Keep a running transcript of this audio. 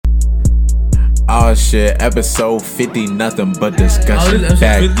Oh shit, episode 50, nothing but discussion. this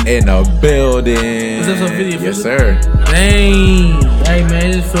Back 50? in the building. This episode 50 official? Yes, sir. Dang. Hey, man,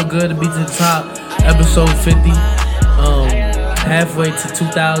 it just feel good to be to the top. Episode 50. Halfway to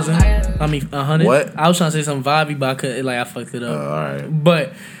 2,000. I mean, 100. What? I was trying to say something vibey, but I couldn't. Like, I fucked it up. Alright.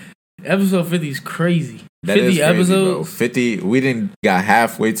 But episode 50 is crazy. That 50 is crazy, episodes. bro. 50. We didn't got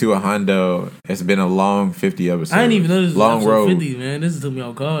halfway to a hundo. It's been a long 50 episodes. I didn't even know this was long episode road. 50, man. This took me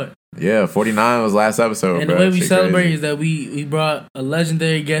off guard. Yeah, 49 was last episode, And bro. the way we Shit celebrate crazy. is that we brought a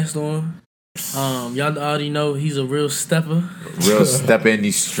legendary guest on. Y'all already know he's a real stepper. Real step in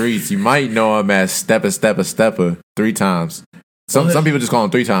these streets. You might know him as Stepper 3 times. Some people just call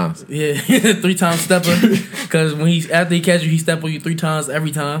him 3 times. Yeah, 3 times stepper. Because when after he catch you, he step on you 3 times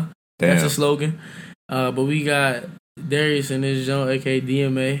every time. Damn. That's a slogan. But we got Darius and his Joe, aka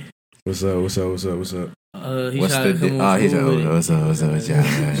DMA. What's up? He's What's trying to come on. he's full with it. what's up, y'all?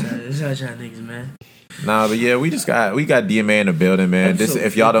 Shout out niggas, man. Nah, but yeah, we got DMA in the building, man. This,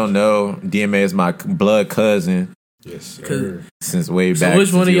 if y'all don't know, DMA is my blood cousin Yes, sir. since way So back.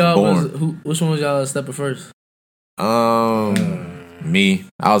 which one since of he was y'all born. which one was y'all stepper first? Me.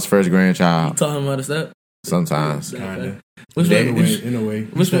 I was first You grandchild. taught him how to step? Sometimes. Kinda. Which Yeah. one? In a way.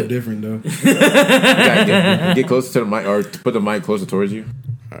 Which It's not one? different though. You gotta get closer to the mic, or put the mic closer towards you.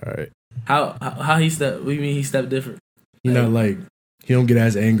 All right. How he stepped? What do you mean he stepped different? He not like he don't get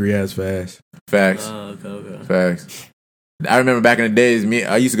as angry as fast. Facts. Okay. Facts. I remember back in the days,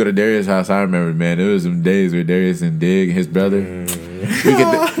 I used to go to Darius' house. I remember, man, there was some days where Darius and Dig, his brother,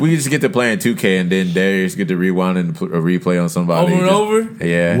 we just get to playing 2K, and then Darius get to rewind and replay on somebody. Over and over?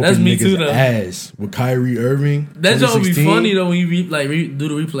 Yeah. That's Whooping me too, niggas' though. Ass with Kyrie Irving. That's gonna be 2016. funny though when you do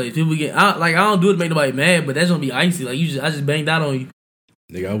the replays. People get I don't do it to make nobody mad, but that's gonna be icy. Like I just banged out on you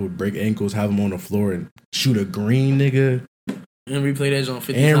Nigga, I would break ankles, have him on the floor, and shoot a green nigga and replay that on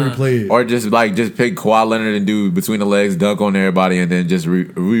 50 and times. replay it. Or just pick Kawhi Leonard and do between the legs, dunk on everybody, and then just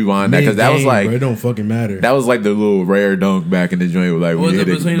rewind that, because that was Mid-game, like bro, it don't fucking matter. that was like the little rare dunk back in the joint, like Was we it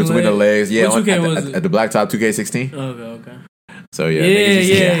hit it between the between the legs. Yeah, What 2K was it? at the Blacktop 2K16. Okay. So yeah, Yeah, niggas used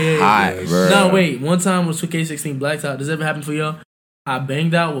to get yeah. hot, Yeah. bro. No, wait. One time was 2K16 Blacktop. Does that ever happen for y'all? I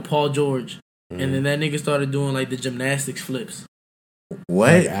banged out with Paul George, and then that nigga started doing like the gymnastics flips.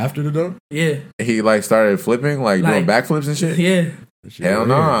 What? Like, after the dunk? Yeah, He like started flipping, like doing backflips and shit. yeah. That shit Hell rare.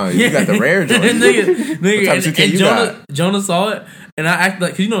 no, you got the rare joint. nigga, What type of 2K and you Jonah saw it, and I acted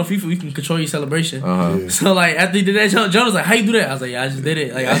like, cause you know in FIFA you can control your celebration. Uh-huh. So like after he did that, Jonah was like, "How you do that?" I was like, "Yeah, I just did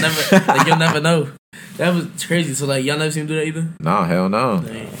it. Like I'll never, like you'll never know." That was crazy. So like y'all never seen him do that either. No, hell no.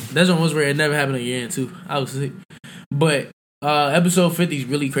 That one was rare. It never happened a year in too. I was sick, but episode 50 is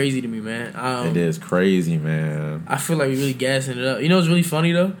really crazy to me, man. It is crazy, man. I feel like we're really gassing it up. You know what's really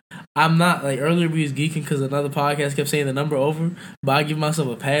funny though? I'm not like earlier we was geeking because another podcast kept saying the number over, but I give myself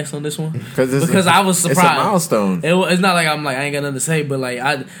a pass on this one because I was surprised. It's a milestone. It's not like I'm like I ain't got nothing to say, but like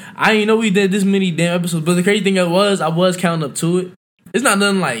I didn't know we did this many damn episodes. But the crazy thing I was counting up to it. It's not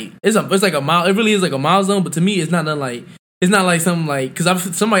nothing like it's like a mile. It really is like a milestone, but to me, it's not nothing like it's not like something like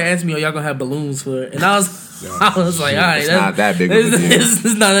because somebody asked me, "Oh, y'all gonna have balloons for it?" And I was like, "All right, It's not that big of a deal. It's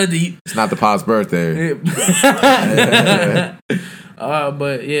not that deep." It's not the pop's birthday.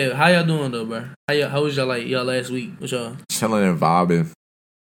 But yeah, how y'all doing though, bro? How was y'all last week? What y'all? Chilling and vibing.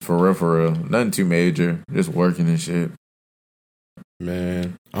 For real. Nothing too major. Just working and shit.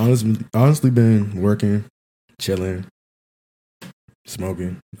 Man, honestly been working, chilling,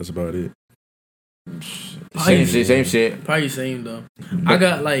 smoking. That's about it. Same shit. Probably same though. I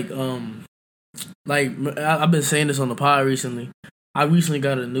got I've been saying this on the pod recently. I recently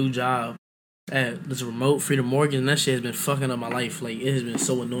got a new job at this remote Freedom Morgan, and that shit has been fucking up my life. Like it has been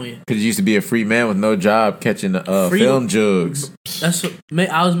so annoying. Because you used to be a free man with no job catching film jugs. That's what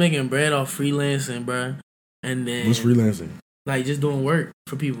I was making bread off freelancing, bro. And then What's freelancing? like just doing work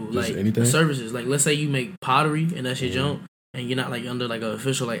for people, Just like anything? services. Like let's say you make pottery and that's your junk, and you're not like under like an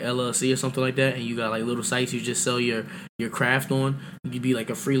official like LLC or something like that, and you got like little sites you just sell your craft on. You'd be like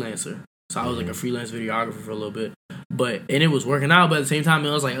a freelancer. So I was like a freelance videographer for a little bit, and it was working out. But at the same time, it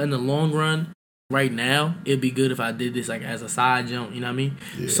was like in the long run, right now, it'd be good if I did this like as a side jump. You know what I mean?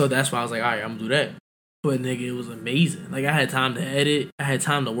 Yeah. So that's why I was like, all right, I'm gonna do that. But nigga, it was amazing. Like I had time to edit, I had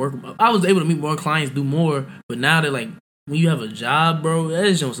time to work. I was able to meet more clients, do more. But now they're like, when you have a job, bro,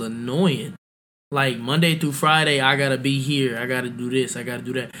 that just annoying. Like Monday through Friday, I gotta be here. I gotta do this. I gotta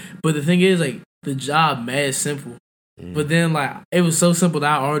do that. But the thing is, like the job, mad simple. But then, like, it was so simple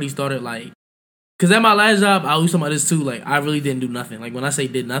that I already started, like, because at my last job, I was talking about this too, like, I really didn't do nothing. Like, when I say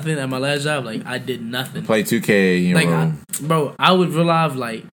did nothing at my last job, like, I did nothing. Play 2K, you know. Bro, I would real life,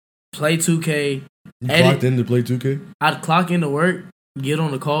 like, play 2K. You clocked in to play 2K? I'd clock into work, get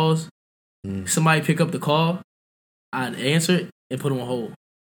on the calls, somebody pick up the call, I'd answer it and put them on hold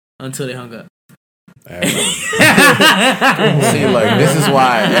until they hung up. See, like, this is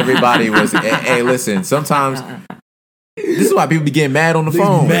why everybody was. Hey, listen. Sometimes this is why people be getting mad on the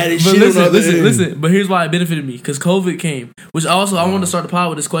phone. Mad as But shit listen. But here's why it benefited me because COVID came. Which also I want to start the pod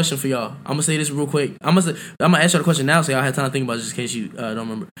with this question for y'all. I'm gonna say this real quick. I'm gonna ask y'all the question now so y'all have time to think about it just in case you don't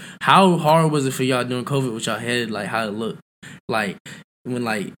remember. How hard was it for y'all during COVID with y'all head? Like how it looked, like when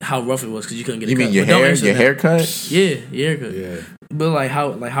like how rough it was because you couldn't get. You mean your hair, your haircut? Yeah, your haircut. Yeah. But like how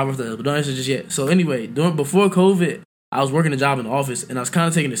rough that is. But don't answer just yet. So anyway, before COVID, I was working a job in the office and I was kind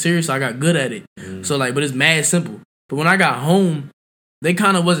of taking it serious. So I got good at it. So like, but it's mad simple. But when I got home, they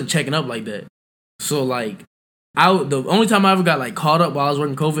kind of wasn't checking up like that. So like, the only time I ever got like caught up while I was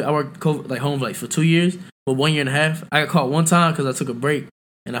working COVID, I worked COVID, like home like for 2 years, but 1 year and a half. I got caught one time because I took a break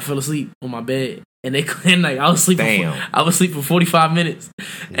and I fell asleep on my bed. And they and like I was sleeping. I was asleep for 45 minutes,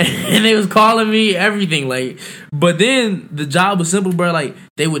 and they was calling me everything. Like, but then the job was simple, bro. Like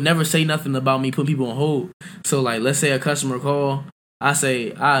they would never say nothing about me putting people on hold. So like, let's say a customer call, I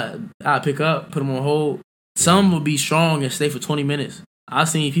say I pick up, put them on hold. Some would be strong and stay for 20 minutes. I've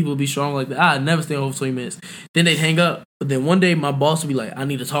seen people be strong like that. I never stay on hold for 20 minutes. Then they'd hang up. But then one day my boss would be like, I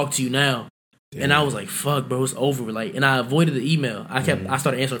need to talk to you now. Damn. And I was like, fuck, bro, it's over. Like, and I avoided the email. I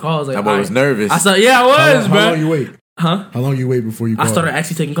started answering calls. Like, that boy was nervous. I was, bro. How long you wait? Huh? How long you wait before you call? I started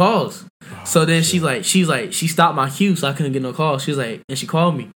actually taking calls. So then she stopped my queue so I couldn't get no calls. She was like, and she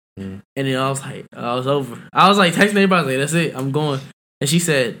called me. And then I was like, I was over. I was like texting everybody, like, that's it, I'm going. And she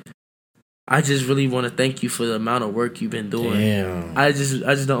said, I just really want to thank you for the amount of work you've been doing. Damn. I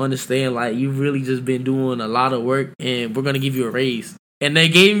just don't understand. Like, you've really just been doing a lot of work and we're going to give you a raise. And they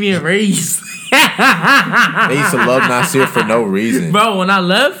gave me a raise. They used to love Nasir for no reason. Bro, when I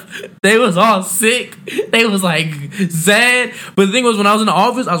left, they was all sick. They was like sad. But the thing was, when I was in the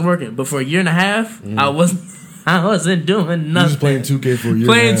office, I was working. But for a year and a half, I wasn't doing nothing. You just playing 2K for a year.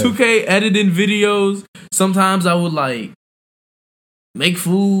 Playing 2K, editing videos. Sometimes I would like make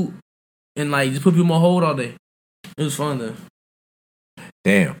food and like just put people on hold all day. It was fun though.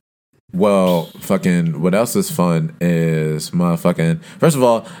 Damn. Well, fucking, what else is fun is motherfucking. First of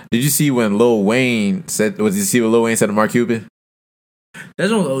all, did you see when Lil Wayne said? Did you see what Lil Wayne said to Mark Cuban?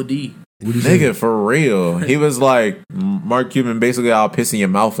 That's on OD. Nigga, for real. He was like, Mark Cuban basically, I'll piss in your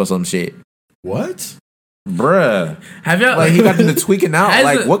mouth or some shit. What? Bruh. Have y'all like he got into tweaking out?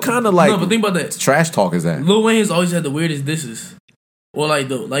 Like what kind of like no, but think about that. Trash talk is that? Lil Wayne's always had the weirdest disses. Or like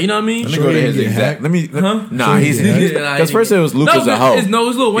you know what I mean? Let me go to his exact. Let me. Huh? Nah, he's because first it was Luke was a hoe. No,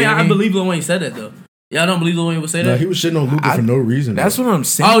 it's Lil Wayne. I believe Lil Wayne said that though. Y'all don't believe Lil Wayne would say that? No, he was shitting on Luka for no reason. That's what I'm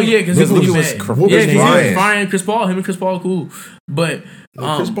saying. Oh yeah, because Luka was frying Chris Paul. Him and Chris Paul are cool, but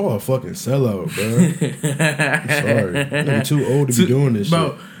Chris Paul a fucking sellout, bro. I'm sorry, I'm too old to be doing this,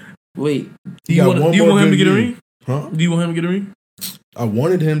 bro. Shit. Wait, do you want him to get a ring? Huh? Do you want him to get a ring? I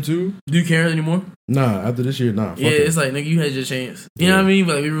wanted him to. Do you care anymore? Nah, after this year, nah. Yeah, it's like, nigga, you had your chance. You know what I mean?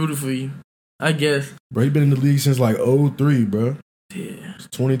 But like, we rooted for you. I guess. Bro, he been in the league since like 03, bro. Yeah. It's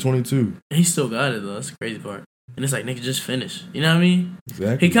 2022. He still got it though. That's the crazy part. And it's like, nigga, just finish. You know what I mean?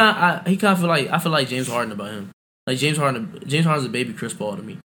 Exactly. He kind of feel like, I feel like James Harden about him. Like James Harden's a baby Chris Paul to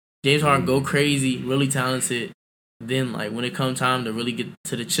me. James Harden go crazy, really talented. Then like when it comes time to really get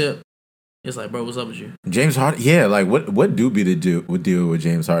to the chip, it's like, bro, what's up with you? James Harden, yeah, like what do be the deal with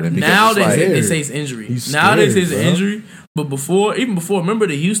James Harden? Because now they say it's injury. Now they say it's injury. But even before, remember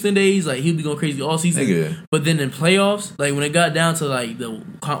the Houston days? Like he'd be going crazy all season. Nigga. But then in playoffs, like when it got down to like the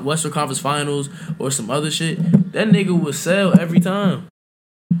Western Conference Finals or some other shit, that nigga would sell every time.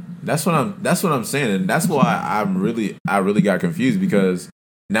 That's what I'm saying, and that's why I really got confused because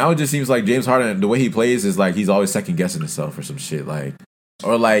now it just seems like James Harden, the way he plays is like he's always second guessing himself or some shit like.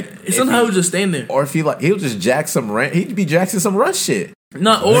 Or like somehow he'll just stand there. Or if he like he'll just jack some run. He'd be jacking some run shit.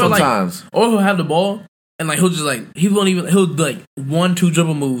 No, or sometimes. Like, or he'll have the ball and like he'll just like he'll like 1-2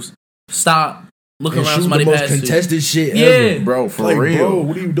 dribble moves, stop, look and around, somebody pass. The most contested shit ever. Yeah, bro, for like, real. Bro,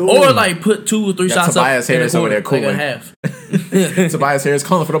 what are you doing? Or like put 2 or 3 shots Tobias up. Harris over there cooling. Like a half. Tobias Harris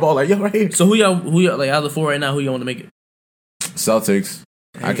calling for the ball like yo right here. So who y'all like out of the 4 right now? Who y'all want to make it? Celtics.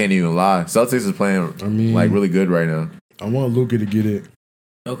 Hey. I can't even lie. Celtics is playing like really good right now. I want Luka to get it.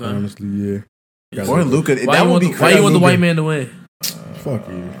 Okay. Honestly, yeah. Or Luka. That would be crazy. Why you want the white man to win? Fuck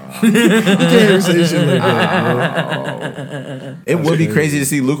you. You can't even say shit like that, bro. It would be crazy to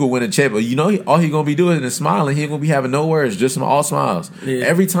see Luka win a chip, but you know, all he gonna be doing is smiling. He ain't gonna be having no words, just all smiles. Yeah.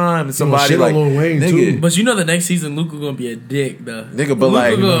 Every time somebody shit like, on Lil Wayne, nigga, too. But you know the next season Luka gonna be a dick though. Nigga, but Luka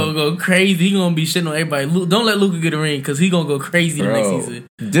like, gonna go crazy. He gonna be shitting on everybody. Don't let Luka get a ring because he gonna go crazy the next season.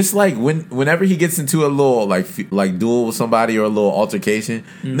 just like whenever he gets into a little like duel with somebody or a little altercation,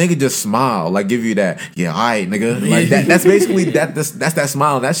 nigga just smile, like give you that, yeah, all right, nigga, like that. That's basically that's that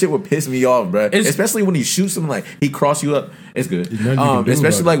smile. That shit would piss me off, bro. Especially when he shoots him, like he cross you up. It's good.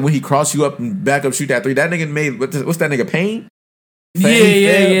 Especially like when he cross you up and back up, shoot that three. That nigga made what's that nigga Payne?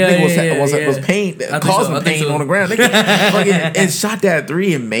 Nigga was Payne causing pain on the ground. Nigga fucking and shot that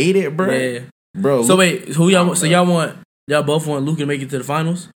three and made it, bro. Yeah. Bro. So wait, who y'all want? So y'all both want Luka to make it to the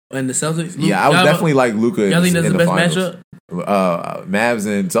finals and the Celtics? Yeah, I would definitely like Luka. Y'all think that's in the best finals. matchup? Mavs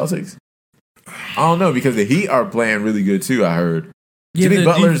and Celtics. I don't know because the Heat are playing really good too. I heard. Yeah, Jimmy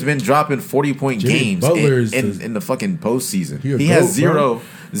Butler's been dropping 40-point games Butler's in the fucking postseason. He has goat,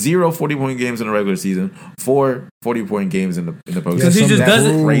 zero 40-point games in the regular season, 4 40-point games in the postseason. Because he just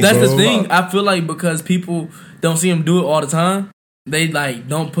doesn't. That's the thing. Up. I feel like because people don't see him do it all the time, they like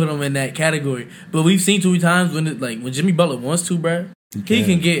don't put him in that category. But we've seen 2 times when when Jimmy Butler wants to, bro. He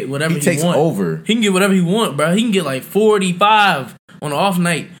can get whatever he takes want. over. He can get whatever he want, bro. He can get like 45 on an off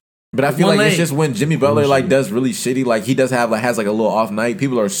night. But I feel like it's just when Jimmy Butler like does really shitty, like he does have has like a little off night.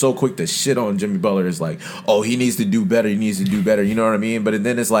 People are so quick to shit on Jimmy Butler. It's like, oh, he needs to do better. He needs to do better. You know what I mean? But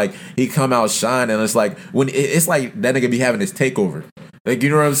then it's like he come out shine, and it's like when it's like that nigga be having his takeover. Like, you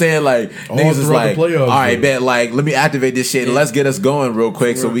know what I'm saying? Like niggas is like, all right, bet, like let me activate this shit and let's get us going real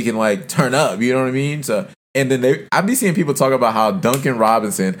quick so we can like turn up. You know what I mean? So. And then I be seeing people talk about how Duncan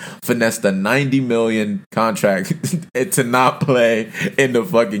Robinson finessed a $90 million contract to not play in the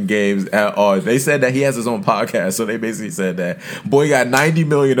fucking games at all. They said that he has his own podcast, so they basically said that boy got $90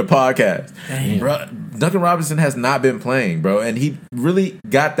 million to podcast. Bro, Duncan Robinson has not been playing, bro, and he really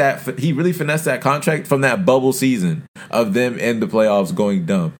got that. He really finessed that contract from that bubble season of them in the playoffs going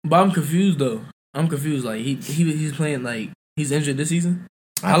dumb. But I'm confused though. I'm confused. Like he's playing like he's injured this season.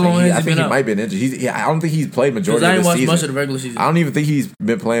 I think he might have been injured. I don't think he's played majority of the season. I ain't watched much of the regular season. I don't even think he's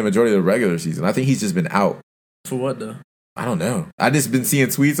been playing majority of the regular season. I think he's just been out. For what though? I don't know. I just been seeing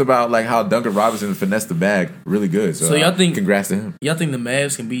tweets about like how Duncan Robinson finessed the bag really good. So y'all think congrats to him. Y'all think the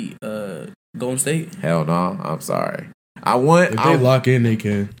Mavs can beat Golden State? Hell no. I'm sorry. If they lock in, they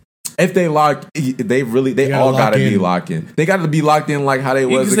can. If they lock, they all gotta be locked in. They gotta be locked in like how they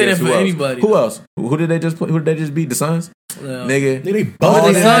was against who else? Who did they just play? Who did they just beat? The Suns? Nigga, they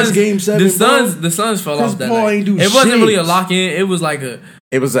busted the game 7. The Suns fell off that night. It wasn't really a lock in. It was like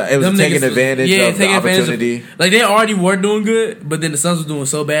it was taking advantage of the opportunity. Like they already were doing good, but then the Suns was doing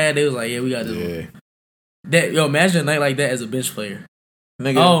so bad. They was like, yeah, we got this. That imagine a night like that as a bench player.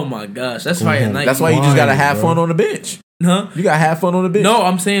 Nigga. Oh my gosh, that's probably a night. That's why you just gotta have fun on the bench. Huh? You gotta have fun on the bench. No,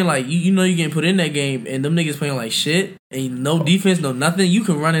 I'm saying like you know you getting put in that game and them niggas playing like shit and no defense, no nothing. You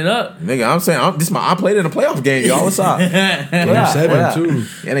can run it up, nigga. I'm saying I played in a playoff game, y'all. What's up? Game 7 too.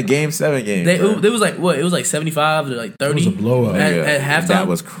 In a game 7 game. They was like what? It was like 75 to like 30. It was a blowout at halftime. That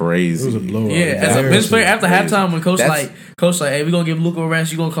was crazy. It was a blowout. Yeah, as a bench player after halftime when coach like, hey, we gonna give Luka a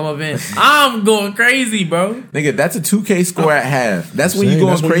rest. You gonna come up in? I'm going crazy, bro. Nigga, that's a 2K score at half. That's when you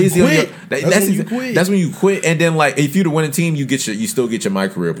going crazy. That's when you quit. And then like if you the winning team, you still get your my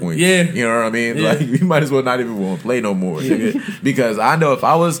career points. Yeah, you know what I mean. Yeah. Like you might as well not even want to play no more, nigga. Because I know if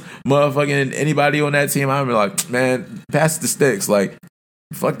I was motherfucking anybody on that team, I'd be like, man, pass the sticks, like.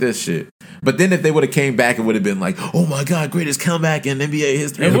 Fuck this shit. But then if they would have came back, it would have been like, oh my god, greatest comeback in NBA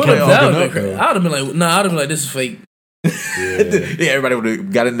history. I would have been like, nah, I'd have been like, this is fake. Yeah, everybody would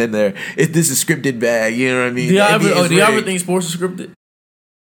have gotten in there. This is scripted bag, you know what I mean? Do y'all ever think sports is scripted?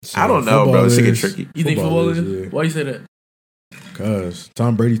 I don't know, bro. It's get tricky. You think football is? Yeah. Why you say that? Cause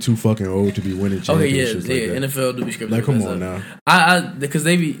Tom Brady too fucking old to be winning championships. Okay, yeah. NFL do be scripted. Like, come on now. Because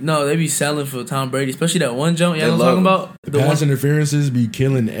they be selling for Tom Brady, especially that one jump. Y'all know what I'm talking about? The pass interferences be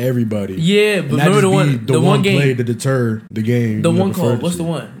killing everybody. Yeah, but remember the one game play to deter the game. The one call. What's the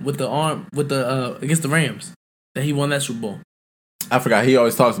one with the arm against the Rams that he won that Super Bowl? I forgot. He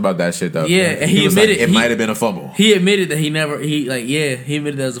always talks about that shit though. Yeah, and he admitted it might have been a fumble. He admitted that he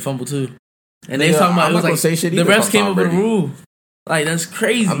admitted that was a fumble too. And they talking about it was like say shit the refs came up with a rule. Like that's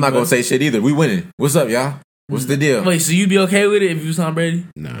crazy. I'm not gonna say shit either. We winning. What's up, y'all? What's the deal? Wait, so you'd be okay with it if you was Tom Brady?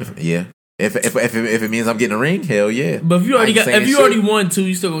 Nah. Yeah. If it means I'm getting a ring, hell yeah. But if you already already won 2,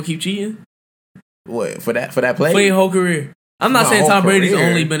 you still gonna keep cheating? What for that play? For your whole career. I'm not My saying whole Tom Brady's career.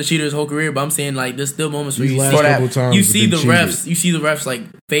 only been a cheater his whole career, but I'm saying like there's still moments where These you last see couple times you have see been the refs, you see the refs like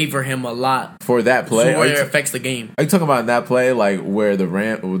favor him a lot for that play. to Are where you, it t- affects the game. are you talking about that play, like where the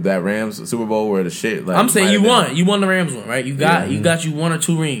Rams Super Bowl where the shit? Like, I'm saying might you have won. been- You won the Rams one, right? You got you 1 or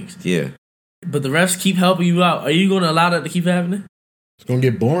 2 rings. Yeah, But the refs keep helping you out. Are you going to allow that to keep happening? It's gonna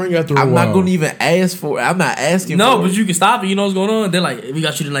get boring after a I'm while. not going to even ask for. I'm not asking. No, for but it. you can stop it. You know what's going on. They're like, we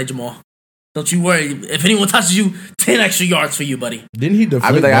got you tonight, Jamal. Don't you worry. If anyone touches you, 10 extra yards for you, buddy. Didn't he deflate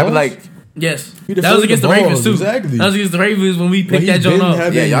I'd be balls? like, Yes. He That was deflated against the the balls, Ravens, too. exactly. That was against the Ravens when we Like, picked he's that joint been up.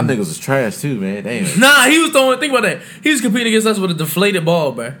 having- yeah, y'all niggas was trash too, man. Damn. Nah, he was throwing. Think about that. He was competing against us with a deflated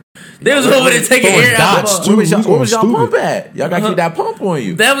ball, bro. They was over there taking throwing air out dots, the too. ball. Where was y'all Stupid. pump at? Y'all got to keep that pump on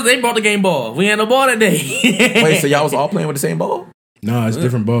you. That was they brought the game ball. We had no ball that day. Wait, so y'all was all playing with the same ball? Nah, it's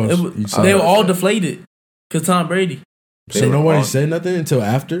different balls. It was- Each side. they were all deflated because Tom Brady. So They were nobody all- said nothing until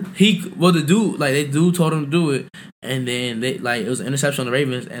after. The dude told him to do it, and then they like it was an interception on the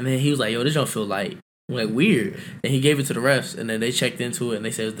Ravens, and then he was like, "Yo, this don't feel like weird," and he gave it to the refs, and then they checked into it, and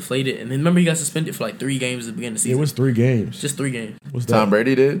they said it was deflated, and then remember he got suspended for like 3 games at the beginning of the It season. was 3 games. Just 3 games. What's that? Tom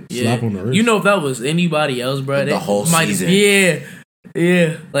Brady did. Slap on the wrist. You know, if that was anybody else, bro, The whole season. Yeah.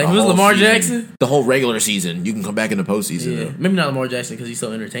 Like if it was whole Lamar season. Jackson. The whole regular season. You can come back in the postseason. Yeah, Though. maybe not Lamar Jackson because he's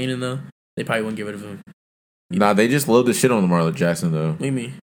so entertaining though. They probably wouldn't get rid of him. Nah, they just load the shit on Lamar Jackson though. What do you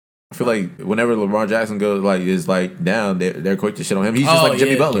mean? I feel like whenever Lamar Jackson goes is down, they're quick to shit on him. He's just like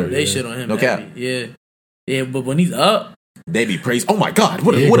Jimmy Butler. They shit on him. No cap. heavy. Yeah, but when he's up, They be praised. Oh my god,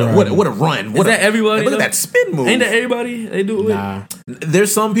 what a Yeah, run! What is that everybody? Look at though? that spin move. Ain't that everybody? They do it. with? Nah.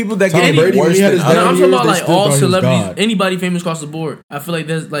 There's some people that Tom get Brady, when worse he had than his No, others. I'm years, talking about they like still all thought he was celebrities, God. anybody famous across the board. I feel like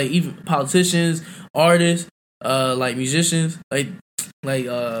there's like even politicians, artists, like musicians, like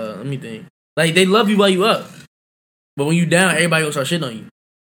let me think. Like they love you while you up, but when you down, everybody gonna start shitting on you.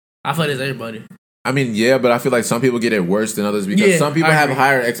 I feel like that's everybody. I mean, yeah, but I feel like some people get it worse than others because Yeah, some people I have agree.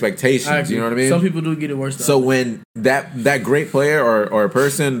 higher expectations. You know what I mean? Some people do get it worse. Than So others. when that great player or a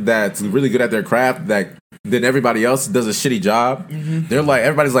person that's really good at their craft then everybody else does a shitty job, they're like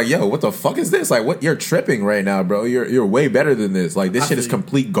everybody's like, yo, what the fuck is this? Like, what, you're tripping right now, bro. You're way better than this. Like, this I shit is feel you.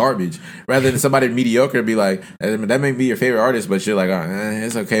 complete garbage. Rather than somebody mediocre be like, that may be your favorite artist, but you're like,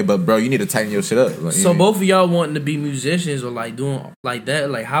 it's okay, but bro, you need to tighten your shit up. Like, So both of y'all wanting to be musicians or like doing like that,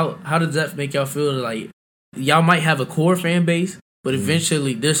 like how does that make y'all feel? Like y'all might have a core fan base, but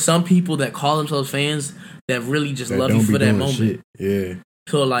eventually there's some people that call themselves fans that really just That love don't you be for that doing moment. shit. Yeah.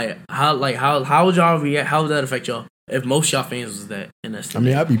 So how would y'all react? How would that affect y'all if most y'all fans was that in that? I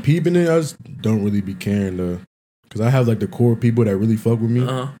mean, I be peeping it. I just don't really be caring though, because I have like the core people that really fuck with me.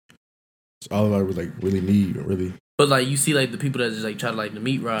 It's all I would like really need, really. But like you see like the people that just like try to like the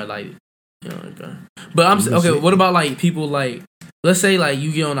meat ride, like you know. Okay. But You okay. see- What about like people like let's say like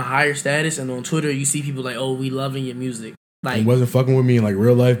you get on a higher status and on Twitter you see people like, oh, we loving your music. Like He wasn't fucking with me in like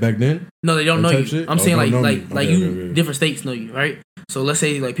real life back then. no, they don't that know you. type shit? I'm Oh, saying don't know like me. like Okay, you okay. different states know you, right? So let's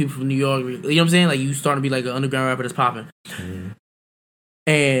say like people from New York, you know what I'm saying? Like you starting to be like an underground rapper that's popping,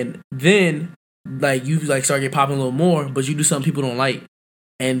 and then like you like start get popping a little more, but you do something people don't like,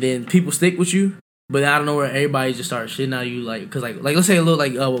 and then people stick with you. But I don't know where everybody just starts shitting out of you, like because like let's say a little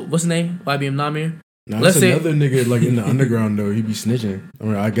like what's his name? YBM Namir. Now Let's that's say- another nigga like in the underground though. He be snitching. I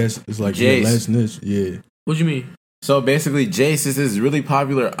mean, I guess it's like Jace. the last snitch. Yeah. What you mean? So basically, Jace is this really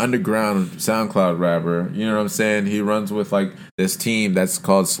popular underground SoundCloud rapper. You know what I'm saying? He runs with like this team that's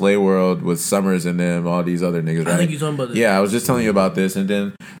called Slay World with Summers and them, all these other niggas, right? I think you're talking about this. Yeah, I was just telling you about this, and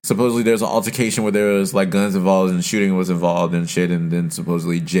then supposedly there's an altercation where there was like guns involved and shooting was involved and shit, and then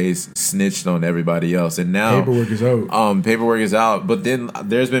supposedly Jace snitched on everybody else, and now Paperwork is out. paperwork is out, but then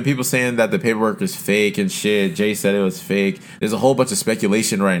there's been people saying that the paperwork is fake and shit. Jay said it was fake. There's a whole bunch of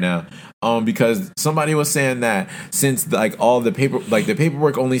speculation right now. Because somebody was saying that since like all the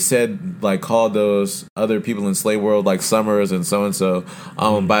paperwork only said like called those other people in Slay World like Summers and so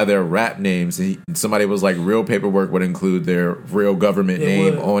by their rap names. Somebody was like real paperwork would include their real government It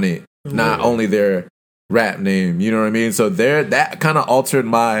name would. on it, It not would. only their rap name. You know what I mean? So that kind of altered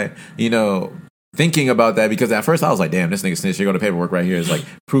my thinking about that, because at first I was like, damn, this nigga snitch, here go the paperwork right here. It's like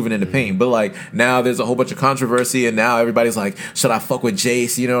proven in the paint. But like now there's a whole bunch of controversy, and now everybody's like, should I fuck with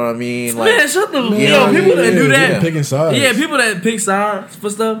Jace? You know what I mean? Like, Man, shut the Yeah, people that do yeah, that. picking sides. Yeah, people that pick sides for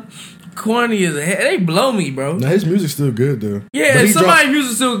stuff. Corny as a head. They blow me, bro. Now his music's still good though. Yeah, But if he somebody's dropped-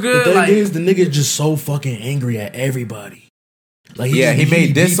 music's still The good, thing like is, the nigga just so fucking angry at everybody. Like he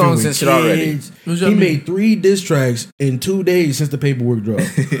made diss songs and shit already. He made 3 diss tracks in 2 days since the Paperwork dropped.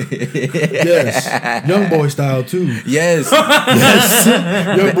 Yes, Young Boy style too. Yes,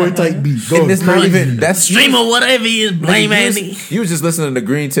 Young Boy type beat. And it's not even that's stream or whatever he is. Blame Andy. You was just listening to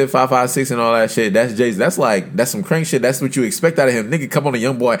Green Tip 556 and all that shit. That's Jay's. That's some crank shit. That's what you expect out of him. Nigga, come on, a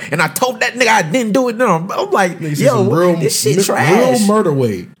Young Boy, and I told that nigga I didn't do it. No, I'm like, yo, this shit trash. Real Murder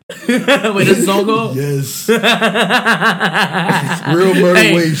Way. Wait, that's a song called? Yes. Real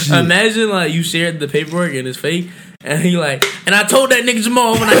Murder Way shit. Imagine like you shared the Paperwork and it's fake, and he like, and I told that nigga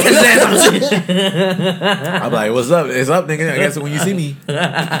Jamal when I catch his ass. I'm like, what's up? It's up, nigga. I guess when you see me,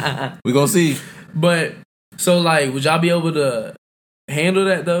 we gonna see. But so like, would y'all be able to handle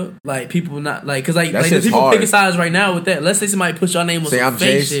that though? Like people not like, cause like the people hard. picking sides right now with that. Let's say somebody put your name on some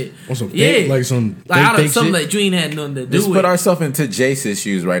fake shit. On some fake, like some like fake something shit. that you ain't had nothing to do Let's with. put ourselves into Jace's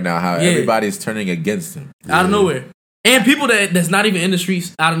shoes right now. How everybody's turning against him out of nowhere. And people that's not even in the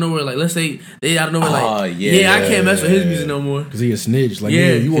streets out of nowhere, like let's say they out of nowhere, like I can't mess with his music no more because he a snitch. Like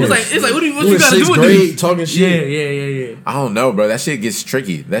you it's like what you gotta do with this? Talking shit. Yeah. I don't know, bro. That shit gets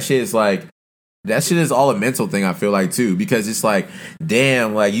tricky. That shit is all a mental thing. I feel like too, because it's like,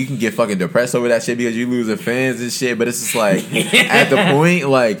 damn, like you can get fucking depressed over that shit because you losing fans and shit. But it's just like at the point,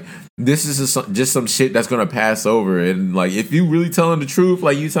 like this is just some shit that's gonna pass over. And like if you really telling the truth,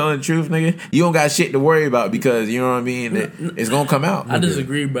 like you telling the truth, nigga, you don't got shit to worry about because you know what I mean. It's gonna come out. I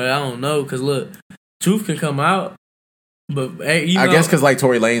disagree, but I don't know because look, truth can come out, but hey, I guess because like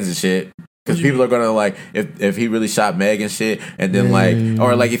Tory Lanez and shit. Because people are gonna like if he really shot Meg and shit, and then like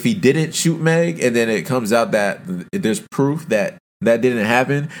or like if he didn't shoot Meg, and then it comes out that there's proof that didn't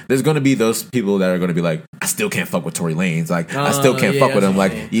happen. There's gonna be those people that are gonna be like, I still can't fuck with Tory Lanez. Like I still can't fuck with him.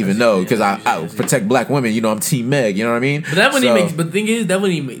 Like even though because I protect black women, you know I'm Team Meg. You know what I mean? But that wouldn't make. But the thing is, that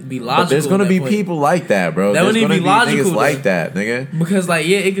wouldn't even be logical. But there's gonna be people like that, bro. That wouldn't even be logical. Niggas like that, nigga. Because like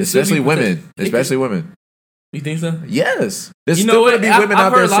it can especially women, especially women. You think so? Yes. There's still going to be women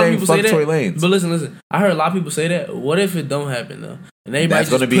out there saying fuck Tory Lanez. But listen. I heard a lot of people say that. What if it don't happen though? And everybody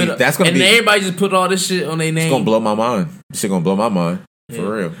everybody just put all this shit on their name. It's going to blow my mind. Shit going to blow my mind.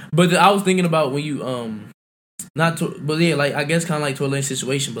 For real. But I was thinking about when you but yeah, like I guess kind of like Tory Lanez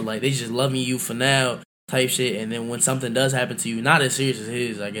situation, but like they just loving you for now type shit, and then when something does happen to you, not as serious as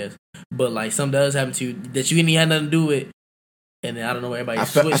his, I guess, but like something does happen to you that you didn't have nothing to do with. And then I don't know, everybody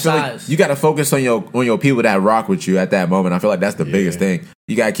switch sides. Like you got to focus on your people that rock with you at that moment. I feel like that's the biggest thing.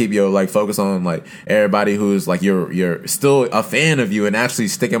 You got to keep your like focus on like everybody who's like you're still a fan of you and actually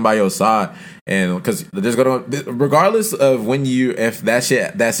sticking by your side. And because there's gonna, regardless of if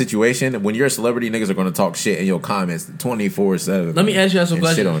that situation, when you're a celebrity, niggas are gonna talk shit in your comments 24/7. Let me ask y'all some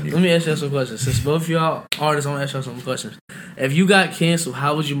questions. Since both of y'all artists, I'm gonna ask y'all some questions. If you got canceled,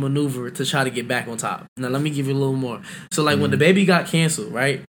 how would you maneuver to try to get back on top? Now let me give you a little more. So like when the baby got canceled,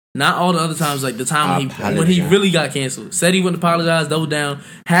 right? Not all the other times, like the time when he really got canceled. Said he wouldn't apologize, doubled down,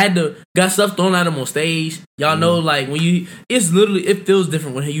 got stuff thrown at him on stage. Y'all know, like it feels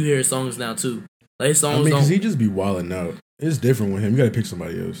different when you hear his songs now too. Like his songs, because he just be wilding out. It's different with him. You got to pick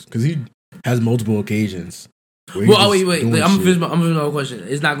somebody else because he has multiple occasions. Well, wait. I'm gonna finish my whole question.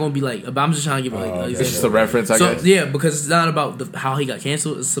 It's not gonna be like, but I'm just trying to give it's just a reference, I guess. Yeah, because it's not about how he got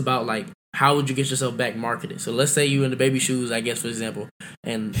canceled. It's about like, how would you get yourself back marketed? So let's say you in the baby shoes, I guess, for example,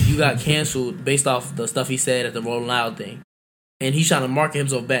 and you got canceled based off the stuff he said at the Rolling Loud thing, and he's trying to market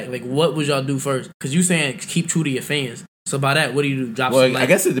himself back. Like, what would y'all do first? Because you saying keep true to your fans. So by that, what do you do? Drop some, I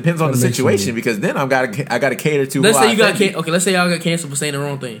guess it depends on the situation because then I got to cater to. Let's say you got let's say y'all got canceled for saying the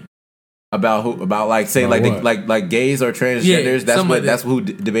wrong thing. About who? About like say like gays or transgenders. That's who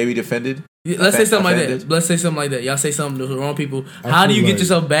the baby defended. Yeah, let's say something like that. Y'all say something to the wrong people. How do you get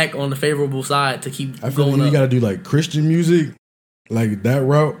yourself back on the favorable side to keep I feel going like you up? Gotta do like Christian music, like that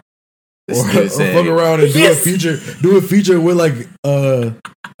route, or fuck around and do a feature with like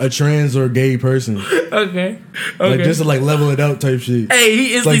a trans or gay person. Okay. Like just to like level it out type shit. Hey,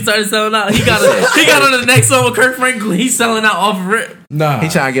 he instantly started selling out. He got on the next song with Kirk Franklin. He's selling out off of it. Nah, he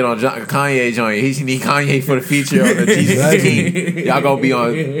trying to get on Kanye joint. He need Kanye for the feature on the Jesus King. Y'all gonna be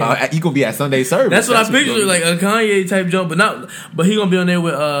on. You gonna be at Sunday service. That's what I pictured, like a Kanye type jump, but he gonna be on there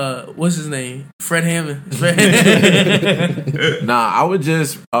with what's his name, Fred Hammond. Nah, I would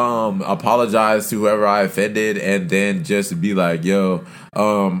just apologize to whoever I offended, and then just be like, yo.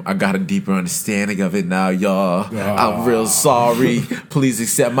 I got a deeper understanding of it now, y'all. I'm real sorry. Please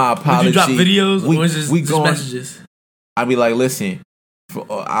accept my apology. Did you drop videos or just messages? I'd be like, listen,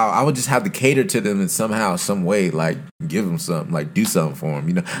 I would just have to cater to them in somehow, some way, like give them something, like do something for them.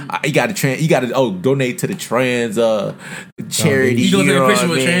 You know, you got to donate to the trans charity. You gonna take a picture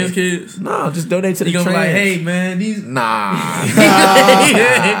with trans kids? No, just donate to the trans. You gonna be like, hey man, these nah.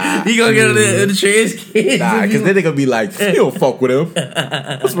 You gonna get the trans kids? Nah, because then they gonna be like, you don't fuck with him.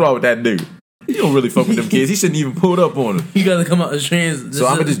 What's wrong with that nigga? You don't really fuck with them kids. He shouldn't even pull up on him. You gotta come out as trans. So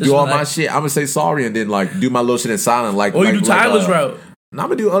I'm gonna just do all my shit. I'm gonna say sorry and then like do my little shit in silent, like. Or you do Tyler's route. No,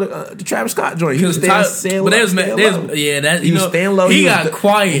 I'm gonna do the Travis Scott joint. He was staying low. He was staying low. He got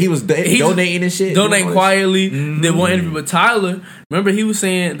quiet. He was donating and shit. Donating quietly. Did one interview with Tyler. Remember, he was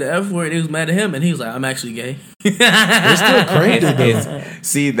saying the F word. He was mad at him, and he was like, "I'm actually gay." It's still crazy.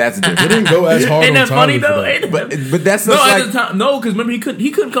 See, that's different. It didn't go as hard. Ain't on that funny Tyler though? But that's no like, at the time. No, because remember he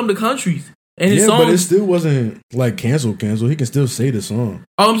couldn't come to countries. And his yeah, songs, but it still wasn't like cancel. He can still say the song.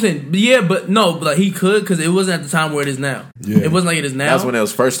 Oh, I'm saying, yeah, but like he could because it wasn't at the time where it is now. Yeah. It wasn't like it is now. That's when it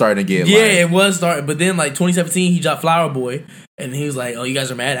was first starting to get. Yeah, it was starting. But then, like 2017, he dropped Flower Boy, and he was like, "Oh, you guys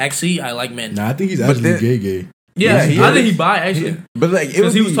are mad? Actually, I like men." Nah, I think he's actually gay. Yeah, I think he bi actually. Yeah. But like,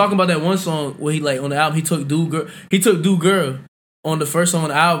 because he was talking about that one song where he like on the album he took Do Girl on the first song on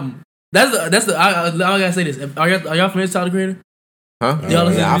the album. That's the. I gotta say this. Are y'all familiar with Tyler the Creator? Huh?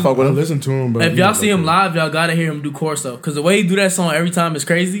 I fuck with him. Listen to him, but if y'all see him live, y'all gotta hear him do Corso because the way he do that song every time is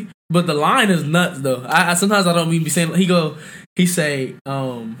crazy. But the line is nuts though. I sometimes I don't even be saying. He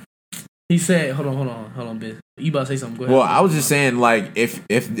said, hold on, bitch. You about to say something? Go ahead. Well, I was just saying, like,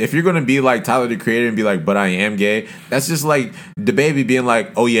 if you're gonna be like Tyler the Creator and be like, but I am gay, that's just like the baby being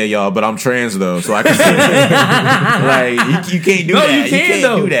like, oh yeah, y'all, but I'm trans though, so I can say that. Like, you can't do that. You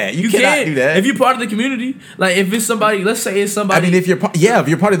can't do that. You cannot do that. If you're part of the community, like if it's somebody, let's say it's somebody. I mean, if you're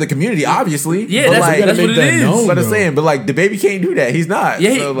part of the community, obviously. Yeah, that's what it is. But I'm saying, but like the baby can't do that. He's not.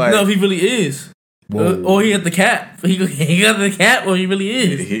 Yeah, so, like, no, if he really is. Or he got the cap. He got the cap, or he really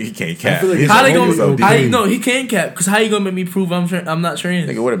is. He can't cap. How they gonna? No, he can't cap. Because how you gonna make me prove I'm not trans?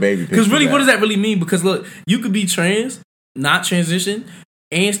 Nigga, what a baby. Because really, what does that really mean? Because look, you could be trans, not transition,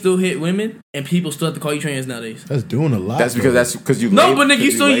 and still hit women, and people still have to call you trans nowadays. That's doing a lot. That's because you. No, but nigga,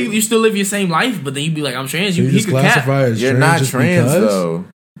 you still live your same life, but then you be like, I'm trans. So he could cap. You're not trans though.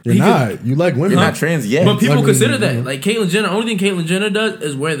 You're not. You like women. You're not trans yet. But people consider that. Like Caitlyn Jenner, only thing Caitlyn Jenner does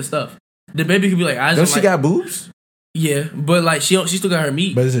is wear the stuff. The baby could be like, I just she got boobs? Yeah, but like she still got her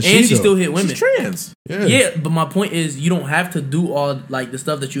meat, but and she still hit women. She's trans. Yeah, but my point is, you don't have to do all like the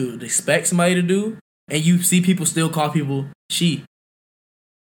stuff that you would expect somebody to do, and you see people still call people she.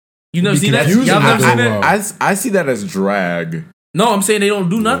 You never see that? Y'all never seen that? I see that as drag. No, I'm saying they don't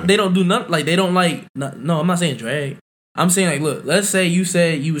do nothing. They don't do nothing. Like they don't like. No, I'm not saying drag. I'm saying like, look, let's say you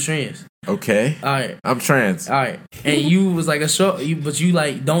said you was trans. Okay. All right. I'm trans. All right. And you was like but you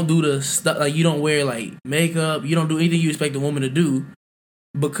like don't do the stuff, like you don't wear like makeup, you don't do anything you expect a woman to do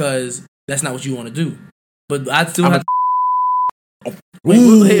because that's not what you want to do. But I still have Wait,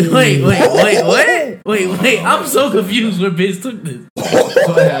 I'm so confused where Biz took this.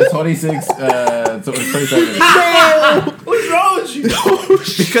 26, 27. No! What's wrong with you?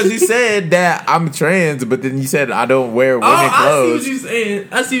 Because he said that I'm trans, but then you said I don't wear women clothes. I see what you're saying.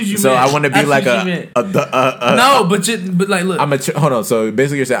 I see what you meant. So I want to be like no, but like, look. Hold on. So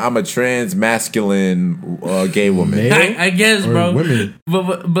basically, you're saying I'm a trans masculine gay woman. I guess, bro. Women.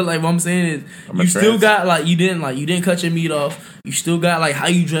 But like, what I'm saying is, you still got like you didn't cut your meat off. You still got like how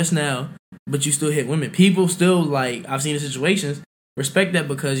you dress now, but you still hit women. People still like I've seen the situations respect that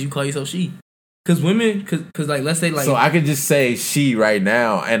because you call yourself she. Because women, because like let's say like so I could just say she right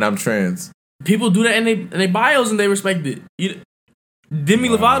now and I'm trans. People do that in they bios and they respect it. Demi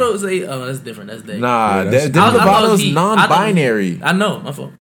Lovato say, oh, that's different. That's they. Nah, Demi Lovato's non-binary. I know, my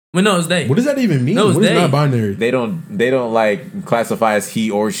fault. Well, no, it's they. What does that even mean? No, it's what is they. non-binary? They don't like classify as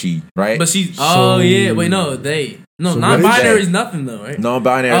he or she, right? But she's they. No, so non-binary is nothing though, right?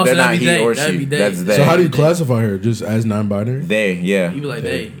 Non-binary, they're not he or she. That's they. So how do you classify her? Just as non-binary? They, yeah. You be like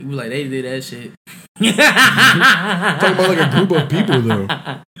they. You be like they did that shit. Talking about like a group of people though.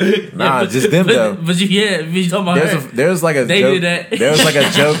 Nah, just them though. But you talking about there's like a they joke. Did that. There was like a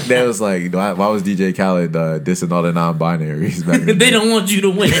joke that was like, why was DJ Khaled dissing all the non-binaries back then? They don't want you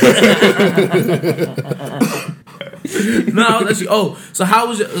to win. No, so how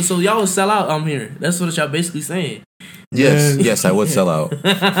was so y'all would sell out? I'm here. That's what y'all basically saying. Yes, I would sell out for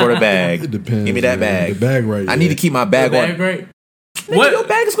the bag. It depends. Give me that bag. The bag right. I need to keep my bag on. Right? What your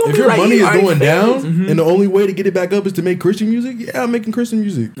bag is going to be? If your money is going down, and the only way to get it back up is to make Christian music, yeah, I'm making Christian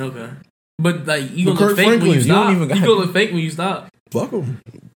music. Okay, but like you gonna look fake when you stop. You gonna look fake when you stop. Fuck them.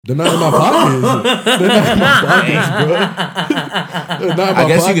 They're not in my pockets. They're not in my pockets, bro. They're not in my I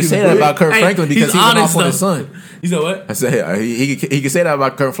guess pockets, you can say that about Kirk Franklin because he went off on his son. You said what? I said he can say that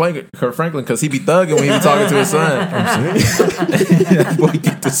about Kirk Franklin because he be thugging when he be talking to his son. That boy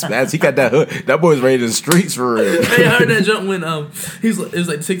get the smash. He got that hood. That boy's ready to the streets for real. Hey, I heard that jump when it was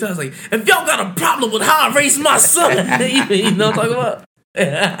like TikTok. Was like, if y'all got a problem with how I raised my son, you know what I'm talking about?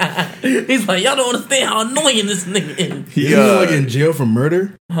 He's like, y'all don't understand how annoying this nigga is. He was like in jail for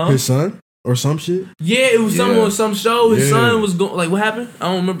murder. His son or some shit. Yeah, it was someone on some show. His son was going. Like, what happened? I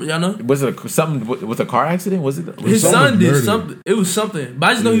don't remember. Y'all know? Was it something with a car accident? Was it? His son did something. It was something. But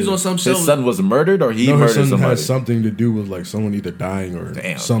I just know he was on some show. His son was murdered, or he his murdered son somebody. had something to do with like someone either dying or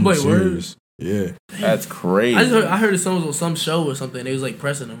something serious. Yeah, that's crazy. I heard his son was on some show or something. They was like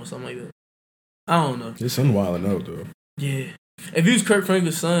pressing him or something like that. I don't know. His son wilding out though. Yeah. If you was Kirk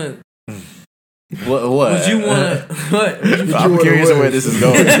Franklin's son, what? Would you want to? What? I'm curious where this is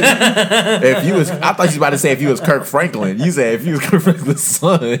going. If you was, I thought you was about to say if you was Kirk Franklin. You said if you was Kirk Franklin's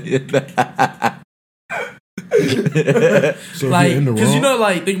son. So like, because you know,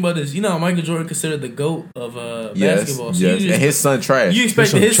 like, think about this. You know, Michael Jordan considered the GOAT of basketball. So yes. And his son trash. You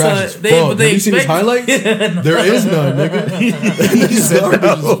expected his son. Have you seen his highlights? There is none, nigga. He's garbage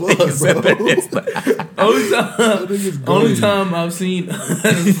as fuck, bro. Only time I've seen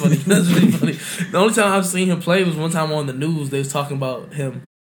that's funny. That's really funny. The only time I've seen him play was one time on the news. They was talking about him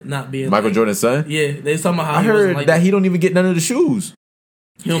not being Michael Jordan's son. Yeah, they was talking about how I heard that he don't even get none of the shoes.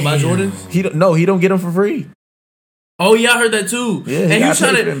 He don't buy Jordans. He don't get them for free. Oh yeah, I heard that too. Yeah, and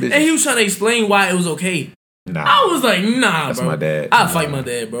he was trying to explain why it was okay. Nah, I was like, nah, that's bro. my dad. I'll fight my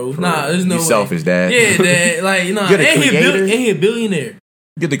dad, bro. Nah, there's no way. Selfish dad. Yeah, dad. Like, nah. You're the creator. And he a billionaire.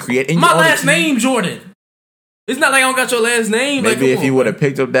 You're the creator. My last name Jordan. It's not like I don't got your last name. Maybe like, if he would have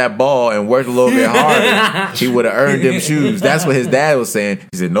picked up that ball and worked a little bit harder, he would have earned them shoes. That's what his dad was saying.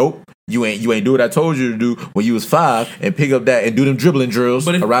 He said, "Nope, you ain't do what I told you to do when you was 5 and pick up that and do them dribbling drills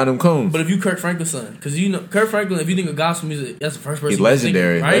around them cones." But if you Kirk Franklin's son, because you know Kirk Franklin, if you think of gospel music, that's the first person. He's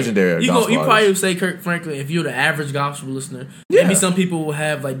legendary, think of, right? legendary. You probably would say Kirk Franklin if you're the average gospel listener. Yeah. Maybe some people will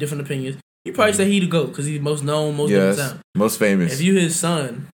have like different opinions. You probably say he the GOAT because he's most known, most famous. If you his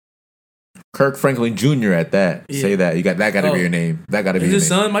son. Kirk Franklin Jr. at that. Yeah. Say that. Got to be your name. That got to be your name. Is his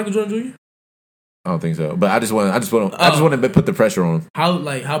son Michael Jordan Jr.? I don't think so. But I just want to put the pressure on him.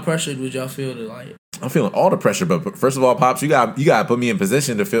 How pressured would y'all feel to like? I'm feeling all the pressure, but first of all, Pops, you got to put me in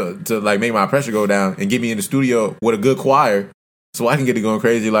position to make my pressure go down and get me in the studio with a good choir so I can get it going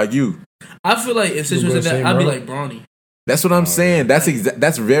crazy like you. I feel like in situations like that, I'd be like Bronny. That's what I'm saying. That's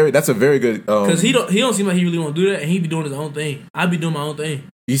a very good. Because he don't seem like he really want to do that, and he be doing his own thing. I'd be doing my own thing.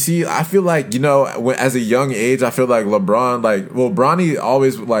 You see, I feel like, as a young age, I feel like LeBron, Bronny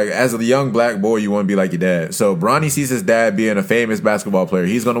always, as a young black boy, you want to be like your dad. So Bronny sees his dad being a famous basketball player.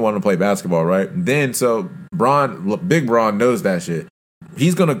 He's going to want to play basketball, right? Then, so Big Bron knows that shit.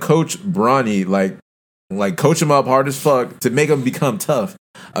 He's going to coach Bronny, coach him up hard as fuck to make him become tough.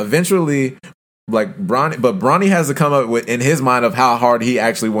 Eventually, Bronny has to come up with in his mind of how hard he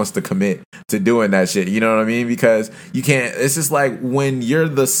actually wants to commit to doing that shit. You know what I mean? Because you can't. It's just like when you're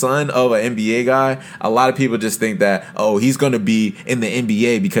the son of an NBA guy, a lot of people just think that he's going to be in the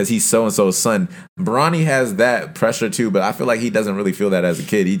NBA because he's so and so's son. Bronny has that pressure too, but I feel like he doesn't really feel that as a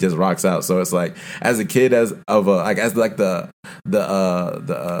kid. He just rocks out. So it's like as a kid, kid of a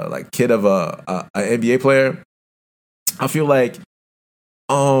NBA player, I feel like.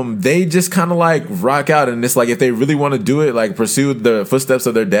 They just kind of rock out, and it's like if they really want to do it, pursue the footsteps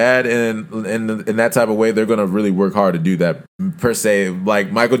of their dad, and in that type of way, they're gonna really work hard to do that. Per se,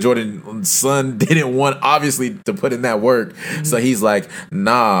 Michael Jordan's son didn't want obviously to put in that work, so he's like,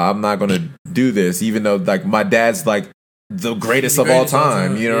 "Nah, I'm not gonna do this," even though my dad's the greatest of all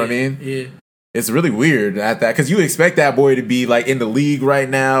time. You know what I mean? Yeah. It's really weird at that because you expect that boy to be in the league right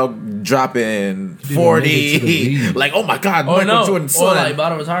now, dropping 40. Oh my God, Michael Jordan's son. Or about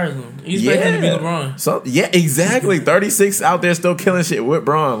to retire him. He's expecting to be LeBron. So exactly. 36 out there still killing shit with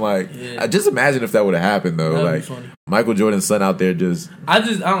Bron. Just imagine if that would have happened though. That'd be funny. Michael Jordan's son out there just. I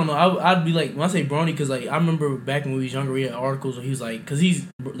don't know. I'd be when I say Bronny, because I remember back when we was younger, we had articles where he was because he's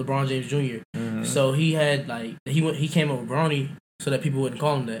LeBron James Jr. Mm-hmm. So he had he came up with Bronny. So that people wouldn't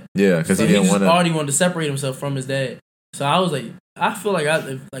call him that. Yeah, because he didn't want to. Already wanted to separate himself from his dad. So I was I feel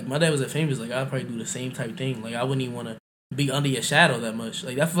if my dad was famous, I'd probably do the same type thing. I wouldn't even want to be under your shadow that much.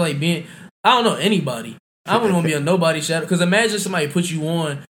 I feel like being, I don't know anybody. I wouldn't want to be on nobody's shadow. Because imagine somebody put you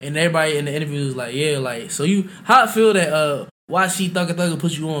on and everybody in the interview is so how I feel that why she Thugger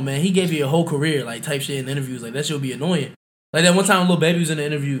put you on, man? He gave you a whole career type shit in the interviews. That shit would be annoying. That one time Lil Baby was in the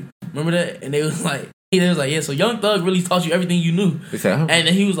interview. Remember that? And they was He was like, yeah, so Young Thug really taught you everything you knew. And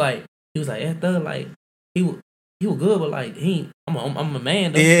then he was like, yeah, Thug, like, he was good, but like, I'm a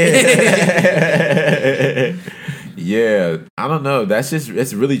man, though. Yeah. Yeah. I don't know.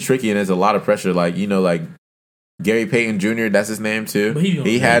 It's really tricky, and there's a lot of pressure. Like, like Gary Payton Jr., that's his name too. But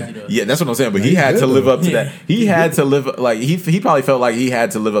he had, that's what I'm saying. But he had to live up to that. He had to live, like, he probably felt like he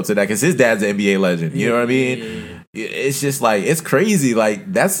had to live up to that because his dad's an NBA legend. You know what I mean? Yeah. It's just like, it's crazy.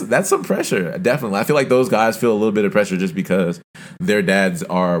 Like, that's some pressure. Definitely. I feel like those guys feel a little bit of pressure just because their dads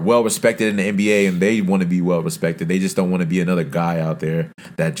are well respected in the NBA and they want to be well respected. They just don't want to be another guy out there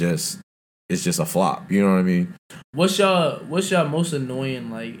that is just a flop. You know what I mean? What's y'all most annoying,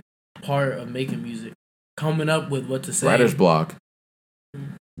 like, part of making music? Coming up with what to say. Writer's block.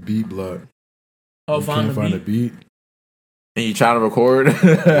 Beat block. Oh, you can't find a beat. And you trying to record?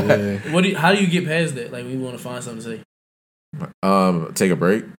 Yeah. How do you get past that? Like, when you want to find something to say? Take a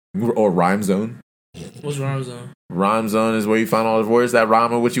break. Or Rhyme Zone. What's Rhyme Zone? Rhyme Zone is where you find all the words that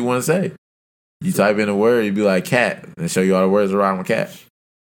rhyme with what you want to say. You type in a word, you be like cat, and show you all the words that rhyme with cat.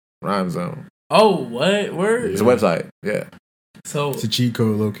 Rhyme Zone. Oh, what? Word? It's a website. Yeah. So it's a cheat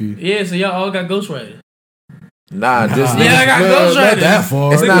code, low key. Yeah, so y'all all got ghostwriters. Nah, just I got ghostwriters. Not that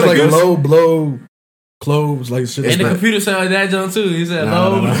far. It's not like a low blow. Clothes, like shit. And the computer sound like that, John, too. He said,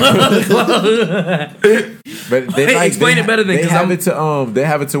 low. But they explain it better than they have it to they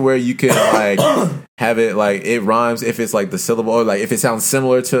have it to where you can like have it like it rhymes if it's like the syllable or like if it sounds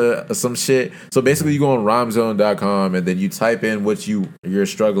similar to some shit. So basically, you go on rhymezone.com and then you type in what you're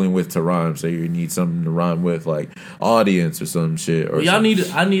struggling with to rhyme. So you need something to rhyme with, like audience or some shit. Or I need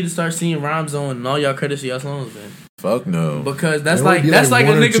to start seeing Rhyme Zone and all y'all credits to y'all songs, man. Fuck no. Because that's like a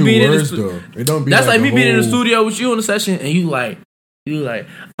nigga being in the studio. That's like me being in the studio with you on the session and you like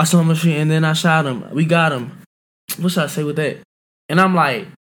I saw him shit and then I shot him. We got him. What should I say with that? And I'm like,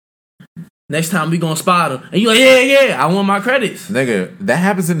 next time we gonna spot him. And you like, yeah, I want my credits. Nigga, that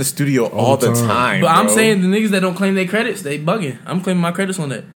happens in the studio all the time. But bro. I'm saying the niggas that don't claim their credits, they bugging. I'm claiming my credits on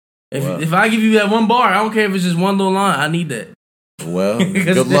that. If I give you that one bar, I don't care if it's just one little line. I need that. Well,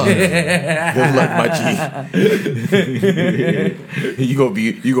 good luck. Good luck, my G. you gonna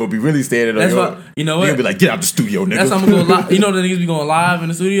be really standing on your. You know what? You gonna be like, get out the studio, nigga. That's how I'm gonna go live. You know the niggas be going live in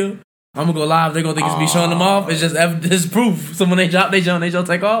the studio. I'm gonna go live. They're gonna think it's me showing them off. It's just evidence, proof. So when they drop, they don't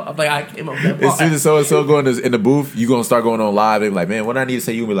take off. I'm like, I came up with that part. As soon as so and so go in the booth, you gonna start going on live. They be like, man, what I need to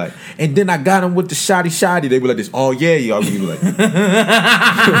say? You be like, and then I got him with the shoddy. They be like this. Oh yeah, y'all be like. I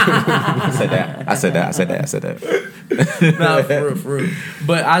said that. Nah, for real.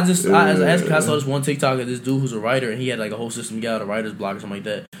 But I saw this one TikTok of this dude who's a writer, and he had like a whole system. He got a writer's block or something like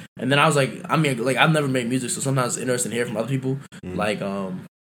that. And then I was like, I've never made music, so sometimes it's interesting to hear from other people.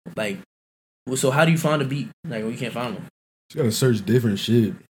 So how do you find a beat? Like when you can't find one, you gotta search different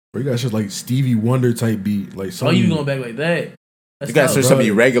shit. Or you got shit like Stevie Wonder type beat. Like you going back like that? You gotta search some of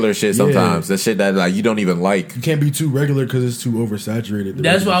your regular shit sometimes. Yeah. The shit that like you don't even like. You can't be too regular because it's too oversaturated.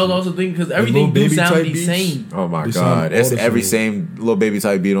 That's what I was also thinking because everything do sound the same. Oh my god, it's every same Lil Baby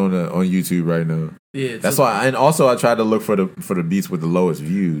type beat on YouTube right now. Yeah, that's why. And also, I tried to look for the beats with the lowest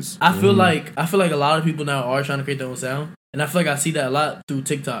views. I feel like a lot of people now are trying to create their own sound, and I feel like I see that a lot through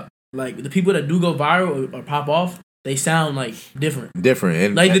TikTok. Like the people that do go viral or pop off, they sound like different.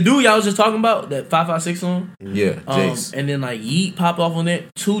 And like the dude y'all was just talking about, that 556 song. Yeah, Jace. And then like Yeet popped off on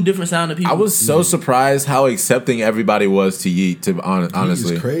that. Two different sounding people. I was so surprised how accepting everybody was to Yeet. To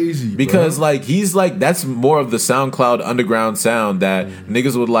honestly, he's crazy because like he's like that's more of the SoundCloud underground sound that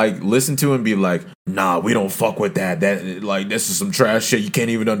niggas would like listen to and be like, nah, we don't fuck with that. That like this is some trash shit. You can't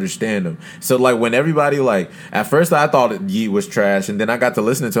even understand them. So like when everybody like at first I thought Yeet was trash, and then I got to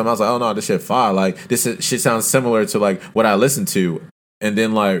listening to him. I was like, oh no, this shit fire. Like this shit sounds similar to like what I listened to, and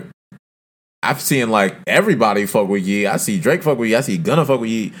then like I've seen like everybody fuck with Yeet. I see Drake fuck with Yeet. I see Gunna fuck with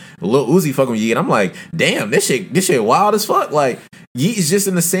Yeet. Lil Uzi fucking with Yeet. And I'm like, damn, this shit wild as fuck. Like Yeet is just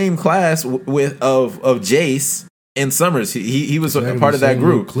in the same class of Jace and Summers. He was a part of that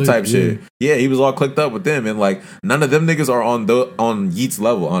group type shit. Yeah, he was all clicked up with them, and like none of them niggas are on Yeet's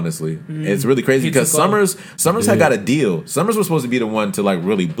level. Honestly, it's really crazy because Summers had got a deal. Summers was supposed to be the one to like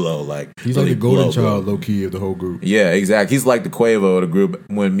really blow. Like he's really like the golden child, low key of the whole group. Yeah, exactly. He's like the Quavo of the group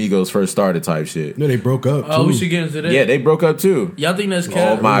when Migos first started type shit. No, they broke up. Oh, we should get into that. Yeah, they broke up too. Y'all think that's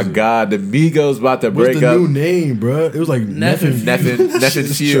cap? Oh my god, the Migos about to break up. What's the new name, bro? It was like Neff and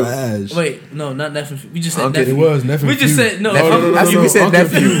Few. Wait, no, not Neff and Few. We just said Nephew. It was Neff and We just said no. We said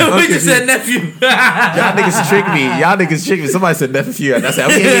nephew. We just said nephew. Y'all niggas trick me. Somebody said nephew Few. And I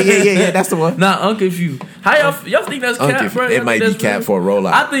said, yeah, that's the one. Nah, Uncle Few. How y'all think that's cap, bro? It might be cap for a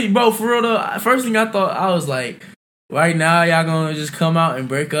rollout. I think, bro, for real though. First thing I thought, I was like, right now y'all gonna just come out and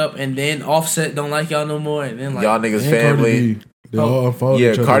break up, and then Offset don't like y'all no more, and then like y'all niggas family. They all unfollowed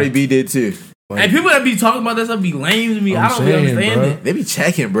each other. Cardi B did too. And people that be talking about that stuff be lame to me. I don't really understand it. They be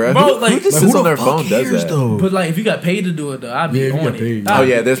checking, bro. Bro, who just sits on their phone does that? Though? But like, if you got paid to do it, though, I'd be on it. Oh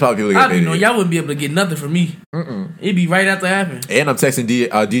yeah, there's probably people that get paid. Y'all wouldn't be able to get nothing from me. It'd be right after it happened. And I'm texting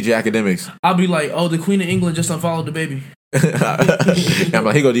DJ Academics. I'll be like, oh, the Queen of England just unfollowed the baby. I'm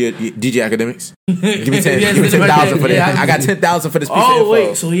like, here go DJ Academics. Give me 10,000 for this. I got 10,000 for this piece of info. Oh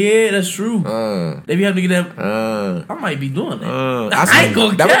wait, so yeah, that's true. They be having to get that. I might be doing that. I ain't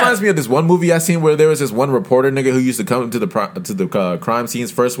gonna. That reminds me of this one movie I seen where there was this one reporter nigga who used to come to the crime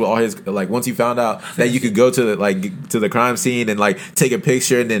scenes first with all his like. Once he found out that you could go to the crime scene and like take a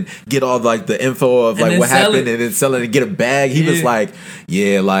picture and then get all like the info of like what happened and then sell it and get a bag. He was like,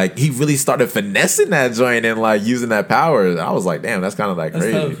 like he really started finessing that joint and like using that power. I was like, damn, that's kind of like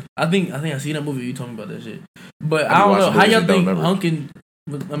crazy. Tough. I think I seen that movie. You talking about that shit, but I don't know how y'all think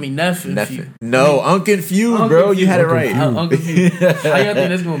Neff and Few. No, Unc and Few, bro. You had it right. Unc and Few. How y'all think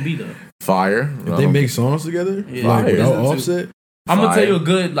that's gonna be though? Fire. If they make songs together, like without Offset. I'm gonna tell you a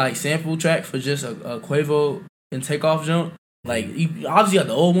good like sample track for just a Quavo and Takeoff jump. Like you obviously got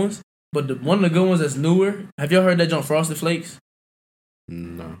the old ones, but one of the good ones that's newer. Have y'all heard that jump Frosted Flakes?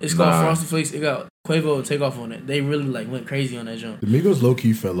 No. It's called Frosted Flakes. It got Quavo and Takeoff on it. They really like went crazy on that jump. The Migos low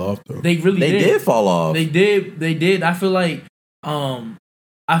key fell off though. They did fall off. They did. I feel like I don't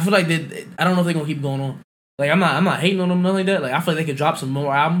know if they're gonna keep going on. Like I'm not hating on them nothing like that. Like I feel like they could drop some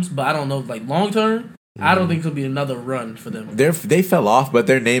more albums, but I don't know like long term. I don't think it'll be another run for them. They fell off, but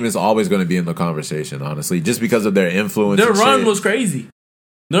their name is always going to be in the conversation. Honestly, just because of their influence. Their run was crazy.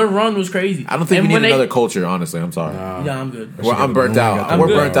 Their run was crazy. I don't think we need another culture, honestly. I'm sorry. Yeah, I'm good. I'm burnt out. We're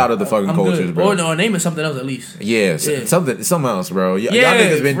burnt out of the fucking cultures, bro. Or name it something else at least. Yes, something else, bro. Y'all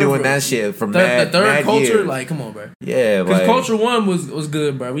niggas been doing that shit from the third culture. Years. Like, come on, bro. Yeah, because Culture 1 was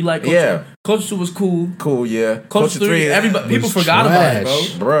good, bro. We like Culture. Yeah. Culture 2 was cool. Cool, yeah. Culture 3, people forgot about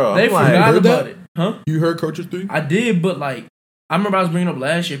it, bro. They forgot about it. Huh? You heard Culture 3? I did, but like, I remember I was bringing up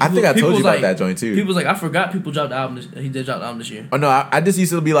last year. I think I told you about that joint too. People was like, I forgot people dropped the album. He did drop the album this year. Oh no, I just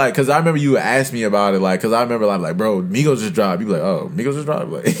used to be like, because I remember you asked me about it, like, because I remember like, bro, Migos just dropped. You be like, oh, Migos just dropped.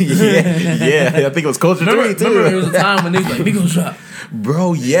 Like, yeah. I think it was Culture 3 too. Remember, there was a time when they was like, Migos dropped.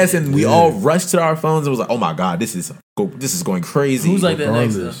 Bro, yes, and we all rushed to our phones and was like, oh my god, this is going crazy. Who's like that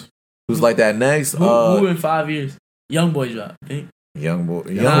next? Though? Who's like that next? Who in 5 years? Young Boy dropped. I think. Young boy.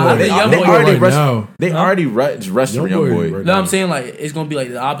 They already rushed for Young Boy. No, I'm saying like it's gonna be like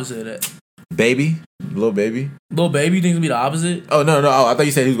the opposite of that. Baby, Lil Baby. You think it's gonna be the opposite? Oh no! Oh, I thought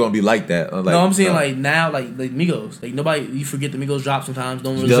you said he was gonna be like that. Like, no, I'm saying like now, like Migos. Like nobody, you forget the Migos drop sometimes.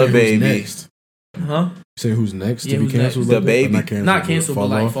 Don't really the say Baby. Next. Huh? Say who's next to be canceled? The Baby. Not canceled, but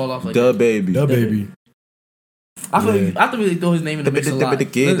like fall off. Like the Baby. The Baby. I feel like they throw his name in the mix a lot. We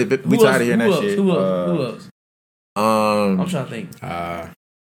tired of hearing that shit. Who else? I'm trying to think.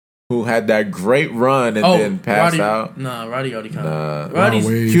 Who had that great run and then passed out? Nah, Roddy already kind of. Roddy's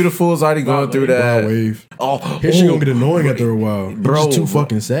Beautiful's already going through that. Wave. His shit gonna get annoying after a while. Bro, it's too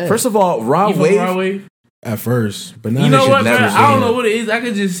fucking sad. First of all, Rod Wave at first, but now you know what, man? I don't know what it is. I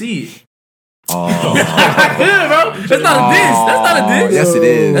could just see it. Oh, I could, bro. That's not a diss. That's not a diss. Yes, it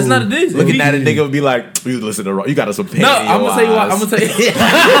is. That's not a diss. Looking at a nigga would be like, "You listen to Rod. You got us some pain." No, I'm gonna tell you what. I'm gonna tell you.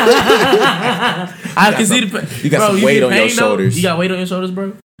 I can see the. You got some weight on your shoulders. You got weight on your shoulders,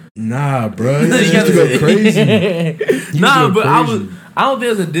 bro. Nah, bro. You got to go crazy. Nah, but I don't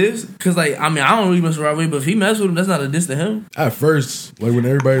think it's a diss because, like, I mean, I don't really mess with Rod Wave, but if he mess with him, that's not a diss to him. At first, like when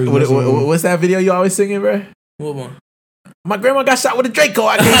everybody was what's that video you always singing, bro? What one? My grandma got shot with a Draco.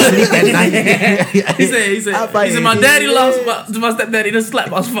 I can't sleep that night. He said, my daddy lost to my stepdaddy. Just slap.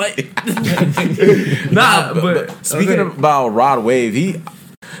 I was fighting. Nah, but speaking about Rod Wave,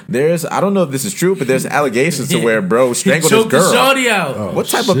 I don't know if this is true, but there's allegations to where bro strangled his girl. Shorty out. What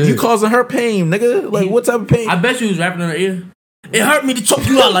type of you causing her pain, nigga? Like what type of pain? I bet you was rapping in her ear. It hurt me to choke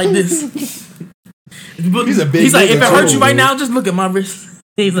you out like this. He's like, if it hurts you right now, just look at my wrist.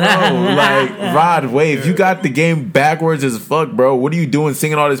 He's like, Rod Wave, you got the game backwards as fuck, bro. What are you doing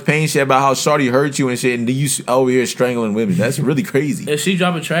singing all this pain shit about how Shorty hurt you and shit, and you over here strangling women? That's really crazy. If she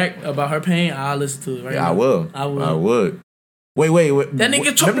drop a track about her pain, I'll listen to it right now. I would. Wait. That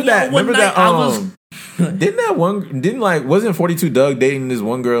nigga choked me out one night. Wasn't 42 Doug dating this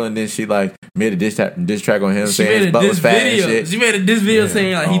one girl and then she like made a diss track on him saying his butt was fat and shit? She made a diss video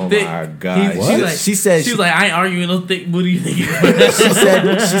saying like he thick. Oh my god! She was like, I ain't arguing no thick booty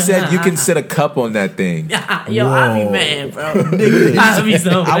nigga. she said you can sit a cup on that thing. Yo, I be mad, bro. I be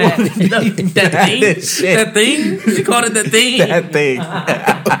so mad. That thing. She called it that thing. That thing.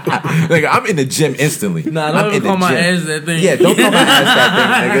 Nigga, I'm in the gym instantly. Nah, don't ever call my ass that thing. Yeah, don't call my ass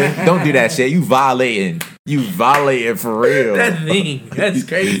that thing, nigga. Don't do that shit. You violating. You violating for real. That thing. That's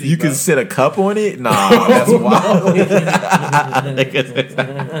crazy. You can sit a cup on it? Nah, that's wild.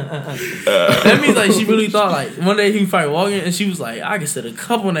 That means like she really thought like one day he was probably walking and she was like, I can sit a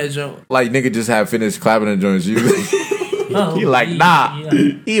cup on that jump. Like nigga just had finished clapping the joints. You he like, nah.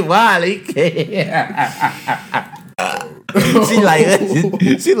 He wild. He can't.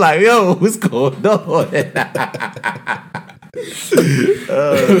 She like, yo, what's going on? She's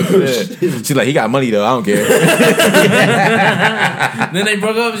like, he got money though. I don't care. Then they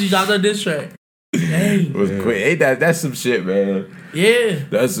broke up and she dropped her diss track. Dang. Was quick. Ain't that's some shit, man. Yeah,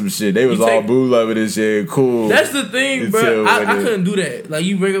 that's some shit. They was all boo loving this shit. Cool. That's the thing, bro. I couldn't do that. Like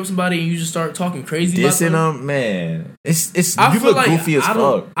you break up with somebody and you just start talking crazy dissing about them, man. It's I you feel look like goofy as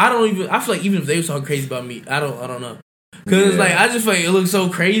fuck. I feel like even if they was talking crazy about me, I don't know. Cause like I just feel like it looks so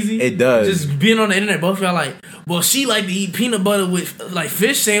crazy. It does. Just being on the internet, both of y'all like, well, she like to eat peanut butter with like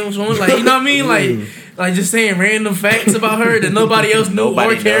fish sandwich on, like you know what I mean, like just saying random facts about her that nobody else knew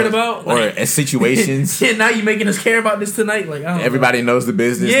or cared about, like, or situations. Yeah, now you making us care about this tonight. Like everybody knows the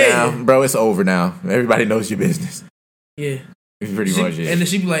business now, bro. It's over now. Everybody knows your business. Yeah. Pretty much it. And then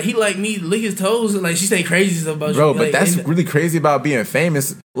she be like, he like me, lick his toes. Like she say crazy stuff about bro, you. but like, that's really crazy about being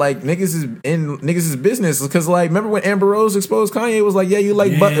famous. Like niggas is in niggas' business because like remember when Amber Rose exposed Kanye was like, yeah, you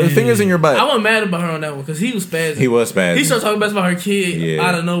like fingers in your butt. I wasn't mad about her on that one because he was spazzing. He was spazzing. He started talking bad about her kid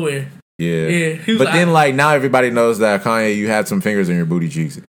out of nowhere. Yeah. He was but then like now everybody knows that Kanye, you had some fingers in your booty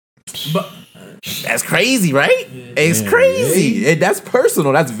cheeks. But that's crazy, right? Yeah. It's crazy. And that's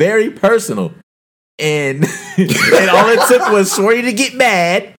personal. That's very personal. And all it took was Shorty to get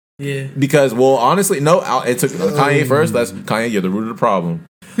mad. Yeah. Because, well, honestly, no, it took Kanye first. That's Kanye, you're the root of the problem.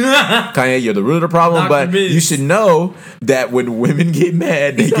 Kanye, you're the root of the problem. Dr. But Biz. you should know that when women get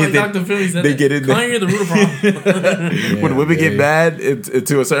mad, they get like Dr. Philly said they get in. Kanye, you're the root of the problem. When women get mad,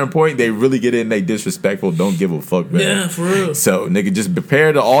 to a certain point, they really get in. They disrespectful. Don't give a fuck, man. Yeah, for real. So, nigga, just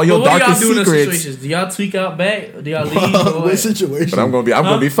prepare to all your darkest secrets. What do y'all do in those situations? Do y'all tweak out back? Or do y'all leave? What situation? But I'm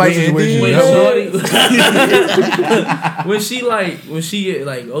gonna be fighting. When she get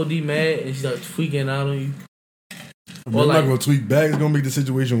like OD mad and she starts tweaking out on you. I'm not gonna tweak back. It's gonna make the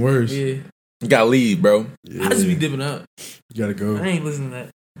situation worse. Yeah, you gotta leave, bro. I just be dipping up. You gotta go. I ain't listening to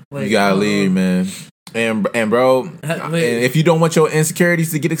that. Like, you gotta leave, man. And bro, and if you don't want your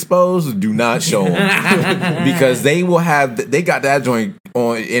insecurities to get exposed, do not show them because they got that joint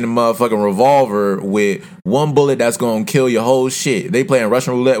on in a motherfucking revolver with one bullet that's gonna kill your whole shit. They playing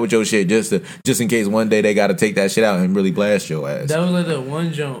Russian roulette with your shit just in case one day they gotta take that shit out and really blast your ass. That was like that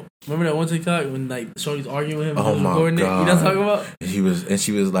one jump. Remember that one TikTok when like Shorty's arguing with him? Oh my god! You know what I'm talking about? She was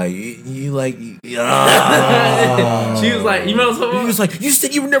like, you like, she was like, you know what I'm talking about? He was like, you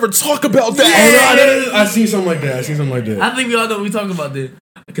said you would never talk about that. Yeah. I seen something like that. I think we all know what we talking about then.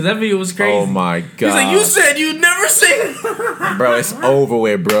 Because that video was crazy. Oh my god! He's like, you said you'd never say it. Bro, it's over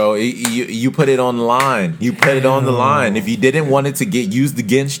with, bro. You put it on the line. You put it on the line. If you didn't want it to get used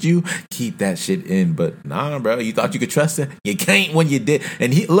against you, keep that shit in. But nah, bro. You thought you could trust it. You can't when you did.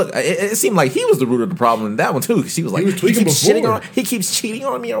 And it seemed like he was the root of the problem in that one too. She was like, he keeps cheating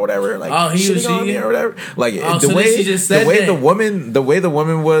on me or whatever. Like, he was cheating on me or whatever. Like the way the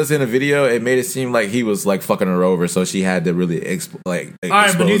woman was in a video, it made it seem like he was like fucking her over. So she had to really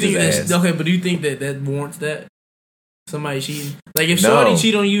Alright, but do you think but do you think that warrants that? Somebody cheating? Like if Shorty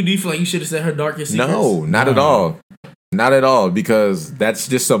cheat on you, do you feel like you should have said her darkest secrets? No, not at all. Not at all, because that's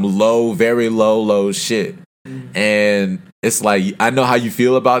just some very low shit. And it's like, I know how you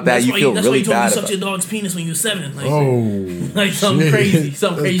feel about that. You feel really bad. That's why you told me you sucked your dog's penis when you were 7. Like, like something crazy.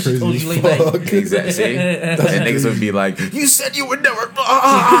 Something crazy she told you late night. Exactly. And niggas would be like, you said you would never.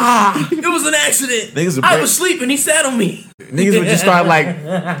 It was an accident. I was sleeping. He sat on me. Niggas would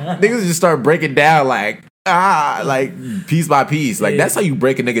just start breaking down like piece by piece. Like that's how you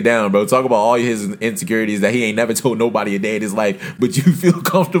break a nigga down, bro. Talk about all his insecurities that he ain't never told nobody a day in his life, but you feel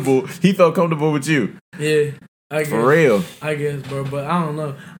comfortable. He felt comfortable with you. Yeah. I guess. For real. I guess, bro. But I don't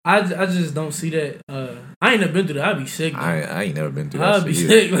know. I just don't see that. I ain't never been through that. I'd be sick. I ain't never been through that. I'd be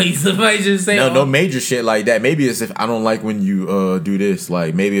sick. Like somebody just say no major shit like that. Maybe it's if I don't like when you do this.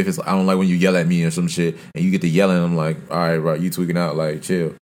 Like maybe if it's I don't like when you yell at me or some shit and you get to yelling. I'm like, all right, bro, you tweaking out. Like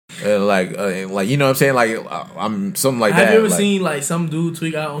chill. Like you know what I'm saying? Like I'm something like that. Have you ever seen like some dude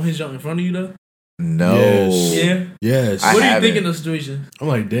tweak out on his jump in front of you though? No. Yes. Yeah. Yes. What do you think in those situations? I'm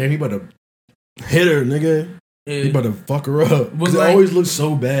like, damn, he about to hit her, nigga. Yeah. He about to fuck her up. Because it always looks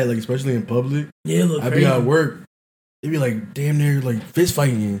so bad, like especially in public. Yeah, look I crazy. be at work It be like damn near like fist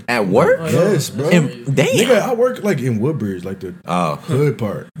fighting at work. Yes, bro. Damn, nigga, I work like in Woodbridge, like the hood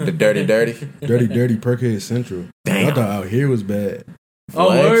part, the dirty, Perkhead Central. Damn, I thought out here was bad. Oh,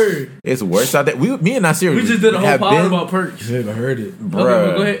 word. It's worse out there. Me and Nasir, we just did a whole pod about perks. Yeah, I heard it, bro.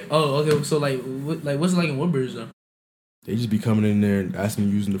 Okay, go ahead. Oh, okay. So like what's it like in Woodbridge though? They just be coming in there and asking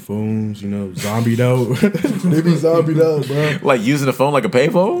using the phones, zombied out. They be zombied out, bro. Like using the phone like a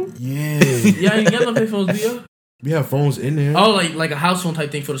payphone? Yeah. Yeah, you got no payphones, do you? We have phones in there. Oh, like a house phone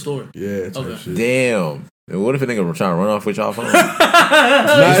type thing for the store. Yeah, type shit. Damn. What if a nigga trying to run off with y'all phone?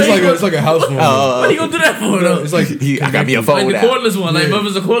 It's like a house phone. What are you gonna do that for though? It's like I got me a phone. Like the cordless one. Like if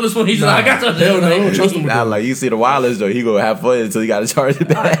it's a cordless one, he's like, I got something. Hell no, I don't trust him. Nah, like you see the wireless though, he gonna have fun until he gotta charge it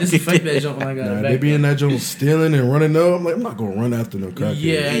back. This is fake that jump when I got it back. They be in that jump stealing and running up. I'm like, I'm not gonna run after no crackhead.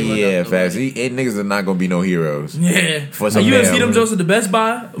 Yeah, facts. Niggas are not gonna be no heroes. Yeah. For some you ever see them jokes at the Best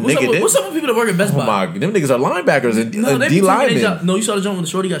Buy? What's up with people that work at Best Buy? Oh my, them niggas are linebackers and D linemen. No, you saw the jump when the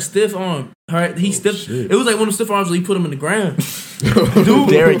shorty got stiff arm. All right, he stiff. It was like one of the stiff arms where he put him in the ground. Dude,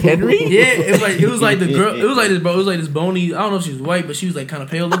 Derrick Henry. Yeah, it was like the girl. It was like this, bro. It was like this bony. I don't know if she was white, but she was like kind of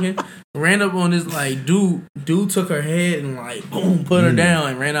pale looking. Ran up on this like dude. Dude took her head and like boom, put her down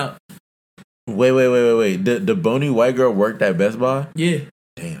and ran out. Wait. The bony white girl worked at Best Buy. Yeah.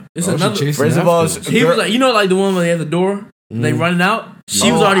 Damn. It's another. First of all, he was like, like the one where they have the door. They running out. She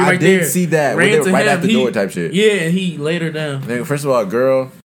was already right there. I did see that. Ran to right him, at the door type shit. Yeah, and he laid her down. First of all,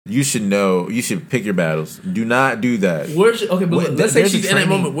 girl, you should know. You should pick your battles. Do not do that. Let's say she's in that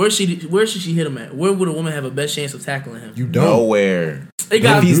moment. Where should she hit him at? Where would a woman have a best chance of tackling him? You don't. Nowhere.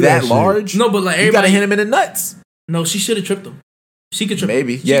 If he's that large, no, but like you gotta hit him in the nuts. No, she should have tripped him. She could trip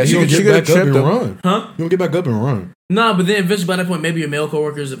maybe. him. Yeah, she could have tripped him. Run. Huh? You don't get back up and run. Nah, but then eventually by that point, maybe your male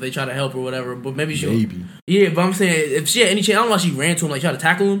coworkers, if they try to help or whatever, but maybe she'll. Maybe. Yeah, but I'm saying if she had any chance, I don't know why she ran to him, like try to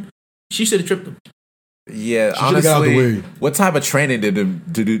tackle him. She should have tripped him. Yeah, honestly, what type of training do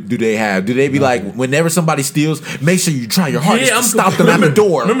they have? Do they be like, whenever somebody steals, make sure you try your hardest to stop them at the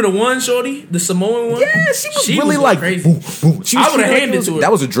door? Remember the one, shorty? The Samoan one? Yeah, she was really like, crazy. Boom, boom. I would have handed it to her.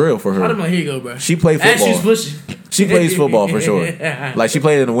 That was a drill for her. I'd have been like, here you go, bro. She played football. And she was pushing. She plays football for sure. Like she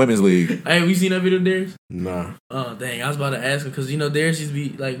played in the women's league. Hey, we seen that video, Darius? Nah. Oh dang, I was about to ask her because Darius used to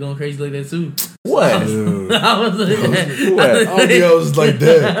be like going crazy like that too. What? I don't know if I was like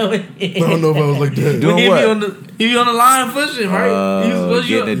that. I don't know if I was like that. Doing what? He be on the line pushing, right? He was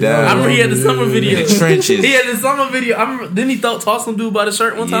getting it down. I remember he had the summer video. In the trenches. He had the summer video. I remember. Didn't he toss some dude by the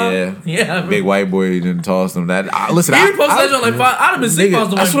shirt one time? Yeah. Big white boy didn't toss him. That listen. He reposted that on like 5. I'd have been sick.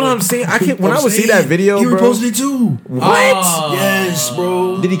 That's what I'm saying. When I would see that video, he bro. He reposted it too. What? Yes,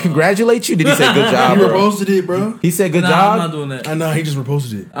 bro. Did he congratulate you? Did he say good job? He reposted it, bro. He said good job. I'm not doing that. I know he just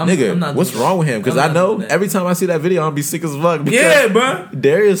reposted it. Nigga, what's wrong with him? Because I know every time I see that video, I'll be sick as fuck. Yeah, bro.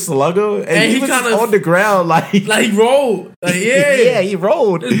 Darius Sluggo, and he was kind of on the ground, like he rolled. Yeah, he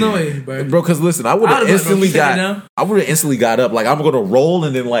rolled. There's no way, bro. Because listen, I would have instantly got up. Like I'm gonna roll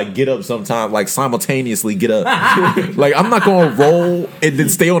and then like get up sometime, like simultaneously get up. Like I'm not gonna roll and then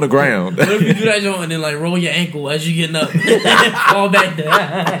stay on the ground. What if you do that joint and then like roll your ankle as you getting up, fall back down?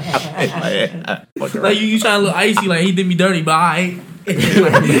 Like you trying to look icy, like he did me dirty, but I and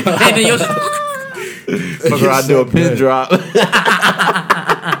then your fucker, I do a pin drop.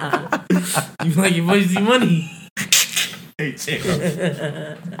 You like your voice money.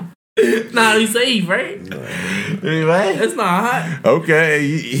 Nah, he's safe, right? Right? That's not hot. Okay.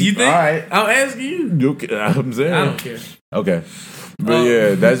 You think? All right. I'm asking you. I'm saying. I don't care. Okay. But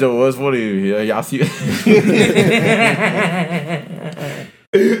yeah, that joke was funny. Yeah, y'all see.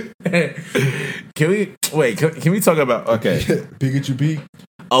 Can we talk about Pikachu Peak?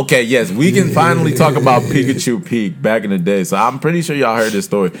 Okay, yes, we can finally talk about Pikachu Peak back in the day. So I'm pretty sure y'all heard this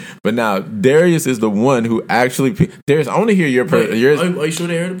story. But now Darius is the one who actually Darius, I want to hear yours. Are you sure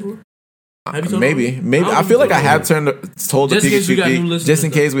they heard it before? Maybe. I feel like I have told the Pikachu Peak just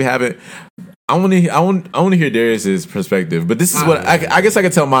in case we haven't. I want to hear Darius's perspective, but this is what I guess I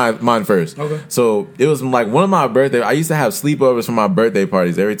could tell mine first. Okay. So it was like one of my birthday. I used to have sleepovers for my birthday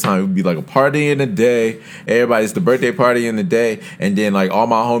parties. Every time it would be like a party in the day. Everybody's the birthday party in the day, and then like all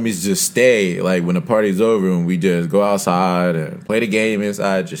my homies just stay like when the party's over and we just go outside and play the game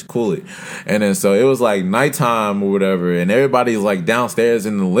inside, just cool it. And then so it was like nighttime or whatever, and everybody's like downstairs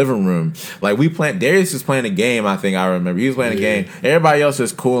in the living room. Like Darius was playing a game. I think I remember he was playing a game. Everybody else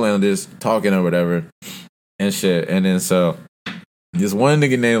just cooling and just talking or whatever and shit. And then so this one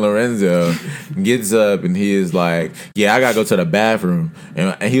nigga named Lorenzo gets up and he is like, yeah, I gotta go to the bathroom.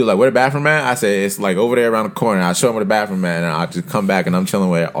 And he was like, where the bathroom at? I said, it's like over there around the corner. I show him where the bathroom at, and I just come back and I'm chilling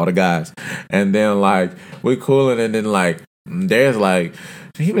with all the guys. And then like we cooling, and then like there's like,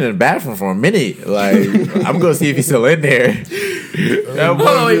 He been in the bathroom for a minute. Like, I'm gonna see if he's still in there. Hold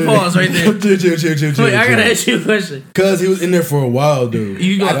on, wait, pause right there. Chill. Wait, I gotta ask you a question. Cause he was in there for a while, dude.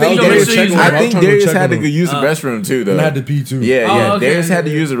 I think Darius had to use the restroom too, though. And I had to pee too. Yeah. Darius had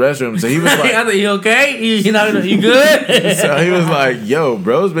to use the restroom, so he was like, I think you okay? You good? So he was like, "Yo,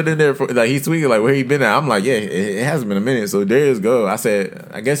 bro's been in there for like he's tweaking like where he been at." I'm like, "Yeah, it hasn't been a minute." So Darius go. I said,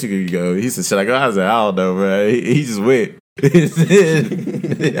 "I guess you could go." He said, "Should I go?" I said, "I don't know, bro." He just went. I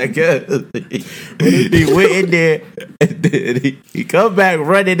guess he went in there and then he come back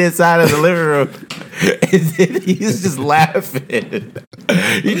running inside of the living room and then he's just laughing.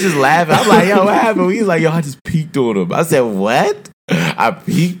 He's just laughing. I'm like, "Yo, what happened?" He's like, "Yo, I just peeked on him." I said, "What?" I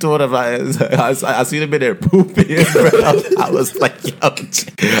peeked on him. I seen him in there pooping, bro. I was like, "Yo,"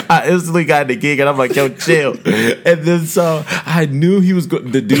 I instantly got in the gig, and I'm like, "Yo, chill." And then so I knew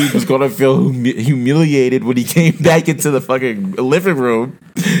the dude was gonna feel humiliated when he came back into the fucking living room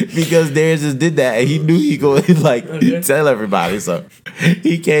because Darius just did that, and he knew he go like tell everybody. So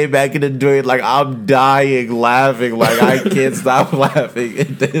he came back in the door like I'm dying laughing, like I can't stop laughing,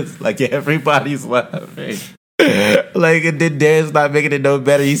 and then like everybody's laughing. Like, and then Darius not making it no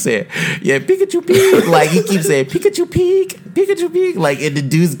better. He said, "Yeah, Pikachu peek." Like he keeps saying, "Pikachu peek, Pikachu peek." Like, and the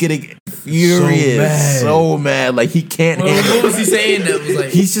dude's getting furious, so mad. Like he can't handle. What was he saying? That was like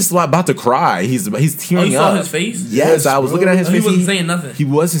he's just like about to cry. He's tearing you up. saw his face? Yes, I was looking at his face. He wasn't saying nothing. He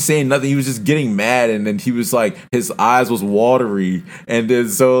wasn't saying nothing. He was just getting mad, and then he was like, his eyes was watery, and then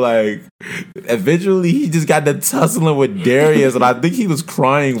so like, eventually he just got to tussling with Darius, and I think he was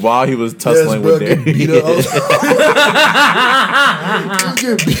crying while he was tussling with Darius.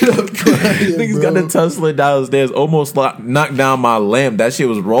 Niggas got the tussling downstairs, almost like knocked down my lamp. That shit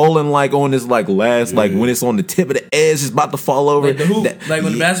was rolling like on this like last like when it's on the tip of the edge, it's about to fall over. Like the hoop, like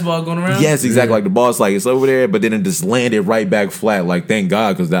when the basketball going around. Yes, exactly. Like the ball's like it's over there, but then it just landed right back flat. Like thank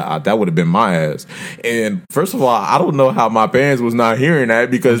God, because that would have been my ass. And first of all, I don't know how my parents was not hearing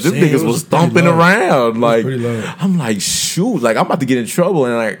that because this niggas was thumping around. Like I'm like shoot, like I'm about to get in trouble.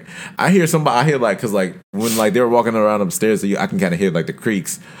 And like I hear like because like when like they were walking around upstairs, so I can kind of hear like the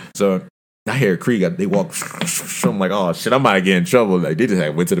creaks. So I hear a creak. They walk. I'm like, oh shit, I'm about to get in trouble. Like they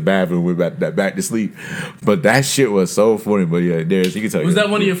just went to the bathroom, went back to sleep. But that shit was so funny. But yeah, Darius, you can tell. Was that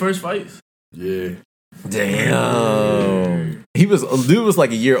one of your first fights? Yeah. Damn. Dude was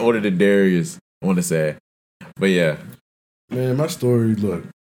like a year older than Darius, I want to say. But yeah. Man, my story, look.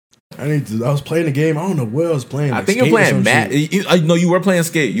 I was playing the game. I don't know what I was playing. I think you're playing Matt. No, you were playing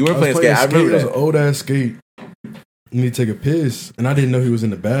skate. You were playing skate. I remember that. It was an old ass skate. I need to take a piss, and I didn't know he was in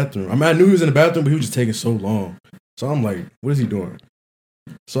the bathroom. I mean, I knew he was in the bathroom, but he was just taking so long. So I'm like, what is he doing?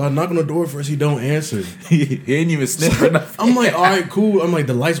 So I knock on the door first. He don't answer. He ain't even sniff for nothing. I'm like, all right, cool. I'm like,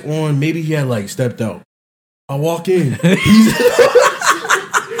 the light's on. Maybe he had like stepped out. I walk in.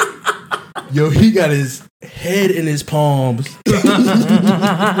 Yo, he got his head in his palms. Yo,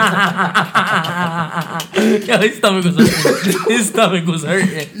 his stomach was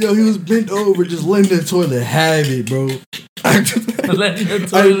hurting. Yo, he was bent over, just letting the toilet have it, bro. I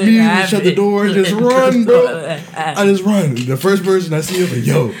immediately shut the door and just run, bro. I just run. The first person I see, I'm like,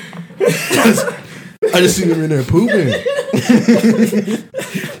 yo. I just seen him in there pooping.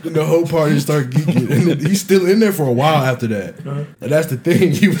 And the whole party started geeking. And then he's still in there for a while after that. And that's the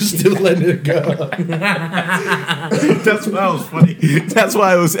thing. He was still letting it go. That's why it was funny. That's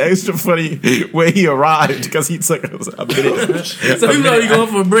why it was extra funny when he arrived because he took a minute. So he was already going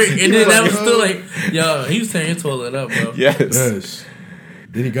for a break. And then that was still like, yo, he was tearing your toilet up, bro. Yes.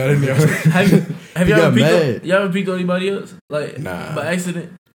 Then he got in there. Have you ever peeked on anybody else? Like, nah. By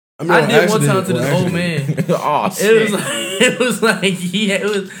accident? I did one time to this old man. Oh shit! It was like he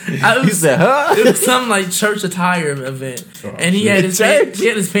said, huh? It was some like church attire event, and he had his pants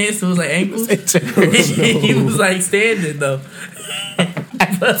to his like ankles. He was like standing though,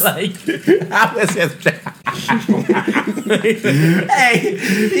 but like I was just hey,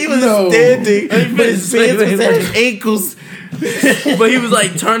 he was standing, but his pants was at his ankles. But he was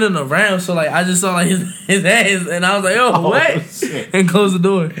like turning around, so like I just saw like his ass, and I was like, "Oh, what?" Shit. And closed the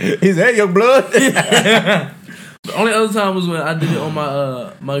door. His head, your blood. The only other time was when I did it on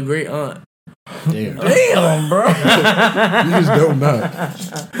my great aunt. Damn, bro. You just don't know.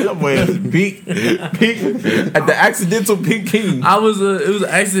 That boy was peak at the accidental peak king. It was an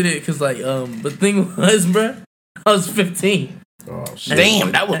accident because like the thing was, bro, I was 15. Oh shit!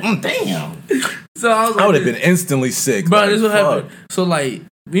 Damn, that was damn. So I was like, I would have been instantly sick, bro. This is what happened. So like,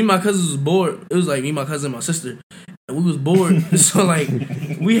 me and my cousins was bored. It was like me, my cousin, and my sister, and we was bored. So like,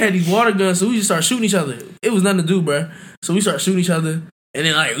 we had these water guns, so we just started shooting each other. It was nothing to do, bro. So we started shooting each other, and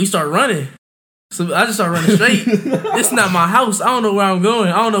then like we started running. So I just started running straight. It's not my house. I don't know where I'm going.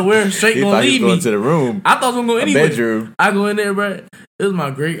 I don't know where straight He gonna thought he lead was going me. to the room. I thought I was gonna go anywhere. Bedroom. I go in there, bro. It was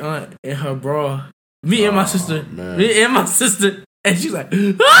my great aunt and her bra. Me and my sister. man. Me and my sister. And she's like,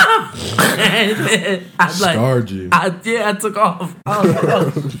 ah! And I was like, Scarred you. I took off. I was like,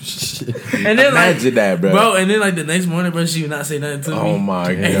 oh. Shit. And then Imagine that, bro. and then like the next morning, bro, she would not say nothing to me. Oh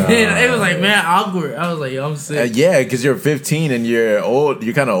my And god. then it was like, man, awkward. I was like, yo, I'm sick. Yeah, because you're 15 and you're old.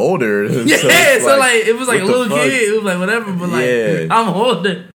 You're kind of older. Yeah, so like it was like a what the little fuck? kid. It was like whatever, but like Yeah. I'm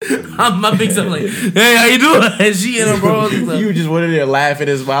older. My big self like, hey, how you doing? And she and her bros and stuff. You just went in there laughing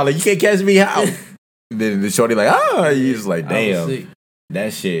and smiling. You can't catch me out. Then the shorty like, you just like, I was damn. sick.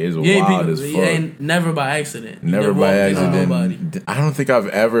 That shit is You ain't wild peeked- as fuck. you ain't never by accident. You Never by walked in on nobody. accident. I don't think I've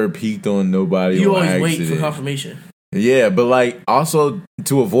ever peeked on nobody You on always accident. wait for confirmation. Yeah, but like also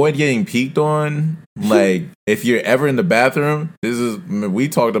to avoid getting peeked on, like if you're ever in the bathroom, we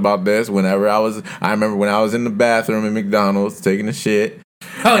talked about this whenever I remember when I was in the bathroom at McDonald's taking a shit.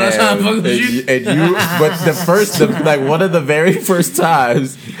 Oh, that's how I fuck with you. But like one of the very first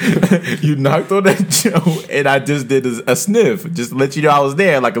times, you knocked on that joke, and I just did a sniff, just to let you know I was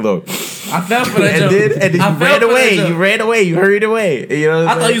there, like a little. I fell for that joke. And then I you fell ran for that away. joke. You ran away. You hurried away. You know what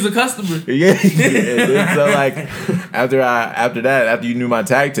I I'm thought saying? you was a customer. Yeah. And then, so like after you knew my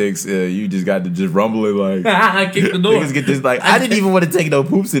tactics, you just got to just rumbling like. I kicked the door. Niggas get this like I didn't even want to take no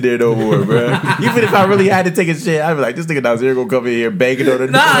poops in there no more, bro. Even if I really had to take a shit, I'd be like, this nigga down here gonna come in here banging on the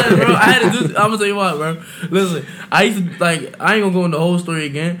door. Nah, bro. I had to do. I'm gonna tell you what, bro. Listen, I used to like. I ain't gonna go into the whole story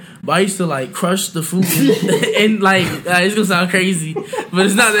again, but I used to like crush the food and like it's gonna sound crazy, but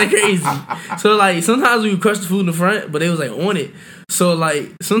it's not that crazy. So like sometimes we would crush the food in the front, but they was like on it. So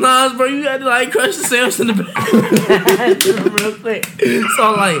like sometimes, bro, you had to like crush the sandwich in the bathroom real quick.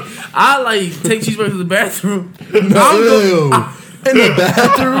 So like I like take cheeseburgers to the bathroom. In the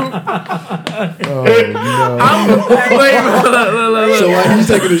bathroom? Oh, no. Wait, So while he's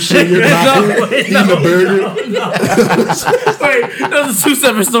taking a shit, you're not eating a burger? wait, those are two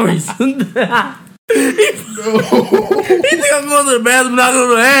separate stories. He think I'm going to the bathroom, not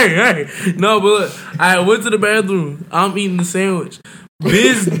going to hey. No, but look, I went to the bathroom. I'm eating the sandwich.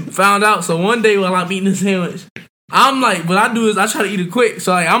 Biz found out. So one day while I'm eating the sandwich, I'm like, what I do is I try to eat it quick.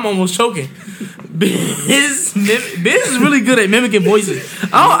 So like I'm almost choking. Biz is really good at mimicking voices.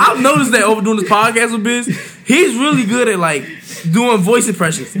 I've noticed that over doing this podcast with Biz, he's really good at like doing voice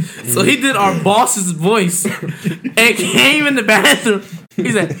impressions. So he did our boss's voice and came in the bathroom.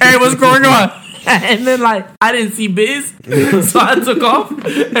 He said, "Hey, what's going on?" And then like I didn't see Biz, so I took off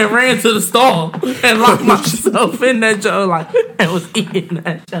and ran to the stall and locked myself in that joke like and was eating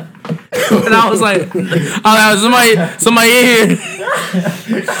that joke. And I was like, somebody in here.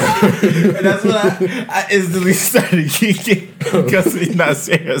 And that's when I instantly started geeking because he's not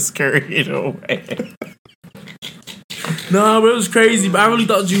saying scurrying away. No, bro, it was crazy. But I really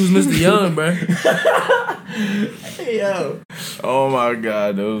thought you was Mr. Young, bro. Hey, yo. Oh my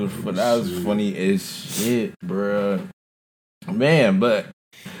god, that was funny as shit, bro. Man, but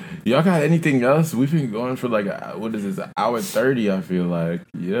y'all got anything else? We've been going for like what is this, an hour 30? I feel like,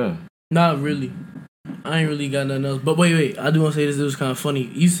 yeah. Not really. I ain't really got nothing else. But wait. I do want to say this. It was kind of funny.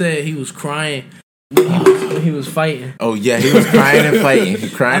 You said he was crying when he was fighting. Oh yeah, he was crying and fighting.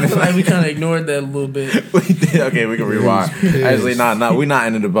 I feel like we kind of ignored that a little bit. We did. Okay, we can rewind. Actually, we're not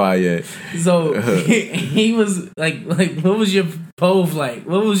into the pod yet. So he was like, what was your pose like?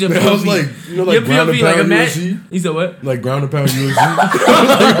 What was your POV? I was like, your ground and POV like a pound match. UFC? He said what? Like ground and pound UFC.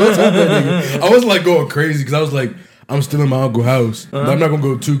 I wasn't like going crazy because I was like, I'm still in my uncle's house. But I'm not gonna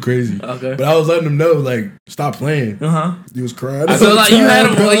go too crazy. Okay. But I was letting him know, like, stop playing. Uh-huh. He was crying. So like you had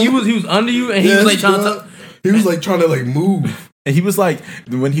him, like he was under you, and he was like trying to. He was like trying to like move. And he was like,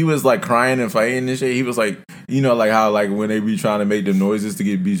 when he was like crying and fighting and shit, he was like, you know, like how like when they be trying to make the noises to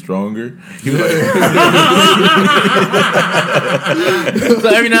be stronger. He was like, so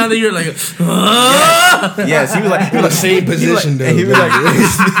every now and then you're like, yes, he was like In the same position though. He was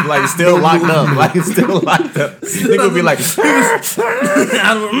like still locked up, like still locked up. Nigga would be like,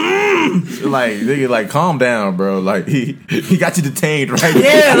 like nigga, like calm down, bro. Like he got you detained, right?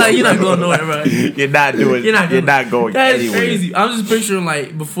 yeah, like you're not going nowhere, bro. You're not going That's anywhere. crazy. I'm just picturing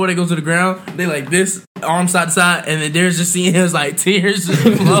like before they go to the ground, they like this arm side to side, and then there's just seeing his like tears just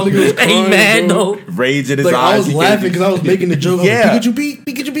flow. And he mad though. Rage in his Like, eyes. I was laughing because I was making the joke. Yeah. Pikachu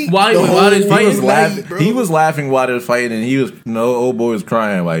beat. Why? The Why whole- they He fighting? was laughing. bro. He was laughing while they was fighting, and old boy was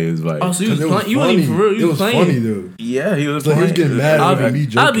crying while he was fighting. Oh, so you was It was playing? You wasn't even for real. You It was was playing. funny though. Yeah, he was So he was playing. getting mad over me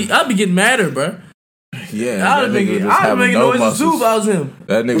joking. I'd be getting madder, bro. Yeah, I'd be making noises too if I was him.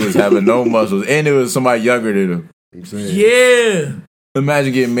 That nigga was having no muscles, and it was somebody younger than him. I'm saying. Yeah.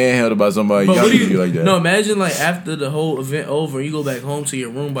 Imagine getting manhandled by somebody But younger than you like that. No, imagine like after the whole event over, you go back home to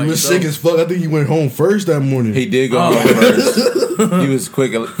your room by He was yourself. sick as fuck. I think he went home first that morning. He did go home first. He was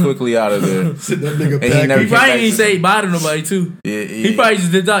quickly out of there. Sit that nigga And he back. never He probably didn't say bye to nobody too. Yeah, He probably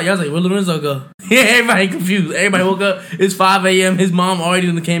just did that. Y'all was like, where Lorenzo go? Yeah, everybody confused. Everybody woke up. It's 5 a.m. His mom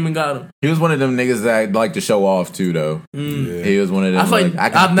already came and got him. He was one of them niggas that like to show off too, though. Yeah. He was one of them. I feel like I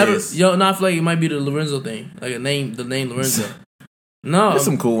got I've never. this. Yo, no, I feel like it might be the Lorenzo thing, like the name Lorenzo. No, There's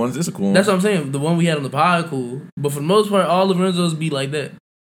some cool ones. There's a cool one. that's what I'm saying. The one we had on the pod, cool. But for the most part, all Lorenzos be like that.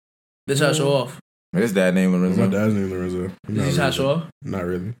 They try to show off. His dad named My Lorenzo. dad's name Lorenzo. Did he try to show off? Not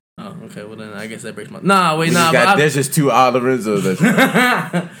really. Oh, okay. Well, then I guess that breaks my. Nah, wait, We nah. just got- But there's just two odd Lorenzos. That's,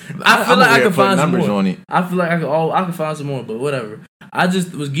 I feel like I could find some numbers more. on it. I feel like I could find some more, but whatever. I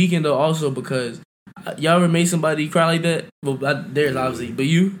just was geeking though also because y'all ever made somebody cry like that? Well, there's obviously, but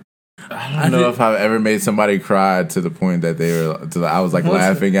you. I don't know if I've ever made somebody cry to the point that they were. I was like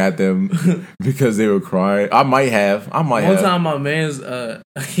laughing at them because they were crying. I might have. One time, my man's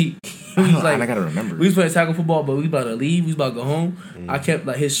he was like, I gotta remember. we was playing tackle football, but we about to leave. We was about to go home. I kept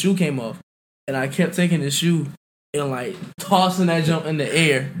like his shoe came off, and I kept taking his shoe and like tossing that jump in the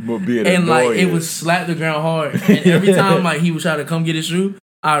air, and like it would slap the ground hard. And every time like he would try to come get his shoe,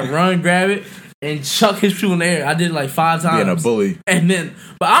 I'd run, grab it, and chuck his shoe in the air. I did it like 5 times. Being a bully. And then,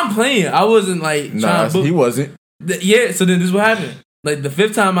 but I'm playing. I wasn't like Nah, trying to. he wasn't. Yeah. So then this is what happened. Like the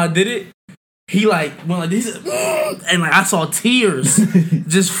 5th time I did it, he like went like this, and like I saw tears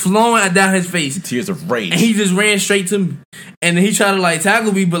just flowing down his face. Tears of rage. And he just ran straight to me, and then he tried to like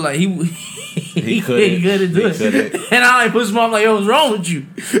tackle me, but like he couldn't do it. And I like pushed him off like, yo, what's wrong with you?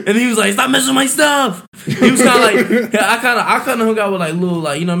 And he was like, stop messing with my stuff. He was kind of like, I kind of hung out with like little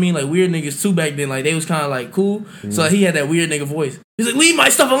like, you know what I mean, like weird niggas too back then. Like they was kind of like cool. So he had that weird nigga voice. He's like, leave my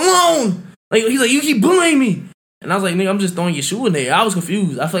stuff alone. Like he's like, you keep bullying me. And I was like, nigga, I'm just throwing your shoe in there. I was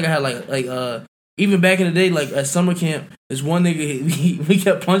confused. I feel like I had like even back in the day, like at summer camp, this one nigga we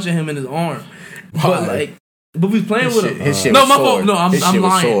kept punching him in his arm. But like, but we was playing with him. His shit No, was my sore. fault. No, I'm His shit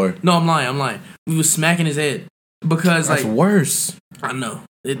was lying. sore. No, I'm lying. We was smacking his head because That's like worse. I know.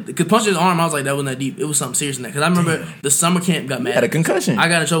 Because punching his arm, I was like, that wasn't that deep. It was something serious in that. Because I remember the summer camp got mad. Had a concussion. I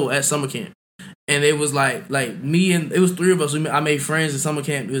got in trouble at summer camp. And it was like me and, it was 3 of us. I made friends at summer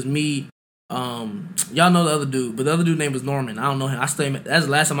camp. It was me, y'all know the other dude, but the other dude name was Norman. I don't know him. That's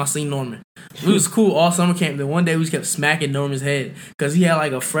the last time I seen Norman. It was cool all summer camp. Then one day we just kept smacking Norman's head because he had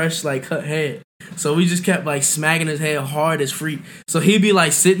like a fresh like cut head. So we just kept like smacking his head hard as freak. So he'd be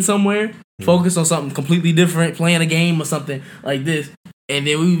like sitting somewhere, focused on something completely different, playing a game or something like this, and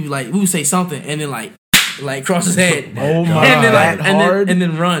then we would say something, and then like cross his head. Oh my and then, God, hard? and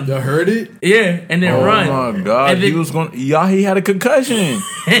then run. Y'all heard it? Yeah, and then run. Oh my God, And then, he was going. Y'all, he had a concussion.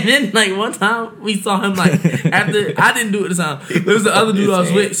 and then like one time we saw him like after I didn't do it this time. There was the other dude I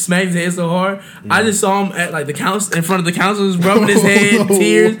was with, smacked his head so hard. I just saw him at like the council in front of the counselors, rubbing his head,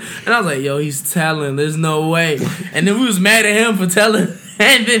 tears, and I was like, "Yo, he's telling. There's no way." And then we was mad at him for telling.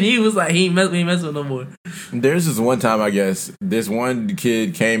 And then he was like, he ain't messing with no more. There's this one time, I guess, this one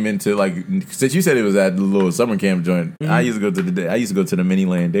kid came into like, since you said it was at the little summer camp joint, I used to go to the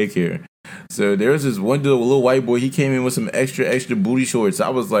Miniland daycare. So there was this one dude, a little white boy. He came in with some extra booty shorts. I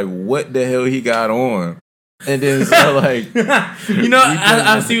was like, what the hell he got on? And then so like, you know,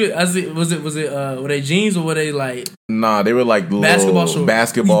 I see. Was it were they jeans or were they like? Nah, they were like little basketball shorts.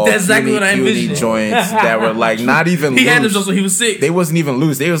 That's exactly what I envisioned. joints that were like not even he loose. had them just so he was sick. They wasn't even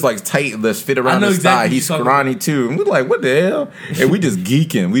loose. They was like tight, let's fit around his thigh. He's scrawny too. And we're like, what the hell? And we just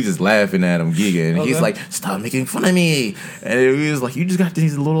geeking. We just laughing at him, geeking. And he's like, stop making fun of me. And we was like, you just got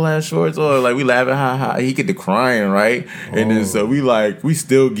these little ass shorts on. Like we laughing, ha ha. He get to crying, right? And then so we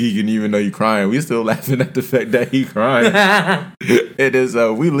still geeking even though he crying. We still laughing at the fact that he crying. And then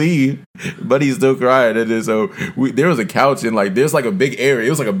so we leave, but he's still crying. And then so there was a couch and like there's like a big area. It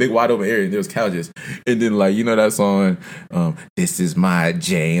was like a big wide open area. And there was couches. And then like, you know that song, this is my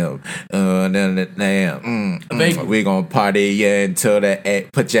jam. We gonna party until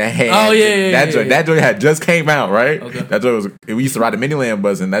put your hand. Oh yeah. That joint had just came out, right? Okay. That joint was. We used to ride the Miniland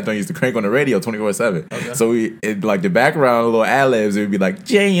bus, and that joint used to crank on the radio 24/7. Okay. So like the background little ad-libs, it would be like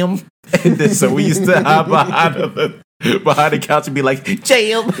jam. And then, so we used to hide behind the couch and be like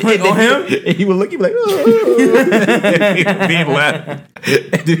jam. Like on him, and he would look, he'd be like, oh. And he would be laughing.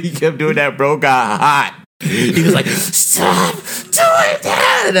 And then he kept doing that. Bro got hot. He was like, stop doing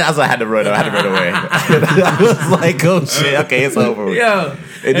that. And I was like, I had to run away. I was like, oh shit, okay, it's over. Yeah.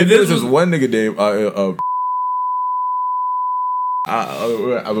 And then there was this one nigga named I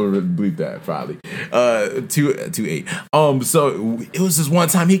would bleep that probably. 2-8. So it was this one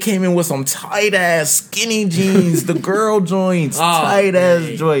time he came in with some tight ass skinny jeans, the girl joints, tight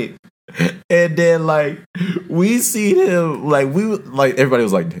ass joint. And then like we see him like everybody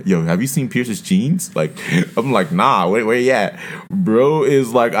was like, yo, have you seen Pierce's jeans? Like I'm like, nah, where you at? Bro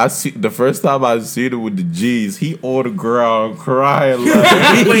is like, I see the first time I seen him with the jeans, he on the ground crying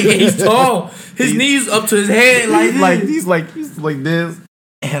like wait, he's tall. His knees up to his head he's like this.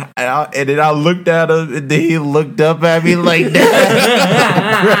 And then I looked at him, and then he looked up at me like that.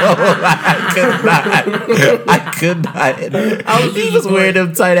 Bro, I could not. He was wearing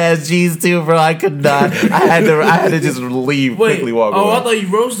them tight ass jeans too, bro. I could not. I had to just leave, quickly walk away. I thought you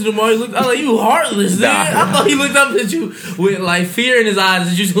roasted him. I thought you heartless, nigga. I thought he looked up at you with like fear in his eyes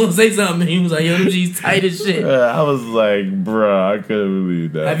that you was gonna say something. And he was like, yo, them jeans tight as shit. I was like, bro, I couldn't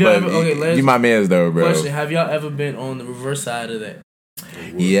believe that. Have you ever? You my man's though, bro. Question: have y'all ever been on the reverse side of that?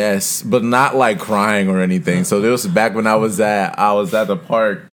 Yes, but not like crying or anything. So this was back when I was at the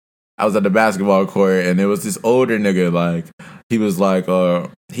park. I was at the basketball court, and there was this older nigga. Like he was like,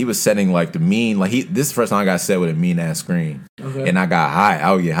 he was setting like the mean. Like this is the first time I got set with a mean ass screen, and I got high.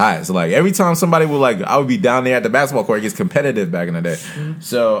 I would get high. So like every time somebody would like, I would be down there at the basketball court. It gets competitive back in the day. Mm-hmm.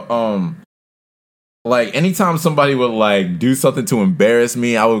 So like anytime somebody would like do something to embarrass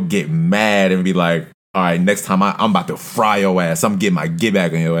me, I would get mad and be like, all right, next time I'm about to fry your ass. I'm getting my get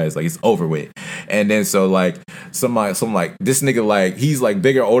back on your ass. Like, it's over with. And then so like some like this nigga, like he's like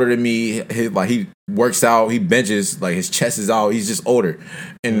bigger, older than me. He works out, he benches, like his chest is out. He's just older.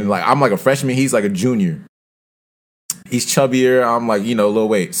 And like I'm like a freshman, he's like a junior. He's chubbier. I'm like, a little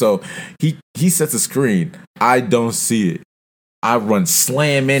weight. So he sets a screen. I don't see it. I run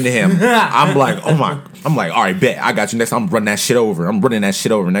slam into him. I'm like, all right, bet. I got you next time. I'm running that shit over. I'm running that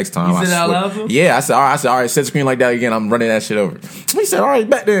shit over next time. You said that out loud? Yeah, I said, all right, set the screen like that again. I'm running that shit over. He said, all right,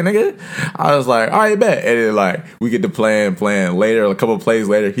 bet then, nigga. I was like, all right, bet. And then like, we get to playing later, a couple of plays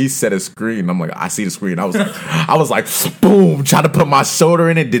later, he set a screen. I'm like, I see the screen. I was like, boom, trying to put my shoulder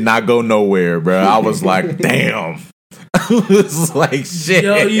in it, did not go nowhere, bro. I was like, damn. It was like shit.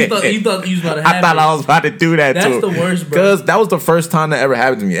 Yo, you thought you was about to happen. I thought I was about to do that too. That's the worst, bro. Because that was the first time that ever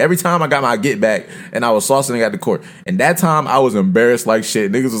happened to me. Every time I got my get back and I was saucing at the court. And that time I was embarrassed like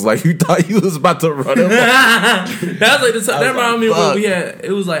shit. Niggas was like, you thought you was about to run him off. That was like the time. That reminded me when we had,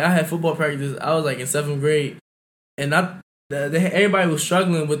 it was like I had football practice. I was like in 7th grade. And everybody was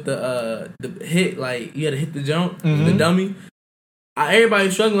struggling with the hit. Like you had to hit the jump, the dummy. Everybody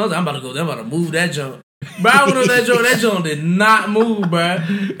was struggling. I was like, I'm about to move that jump. Bro, I went on that joint. That joint did not move, bro.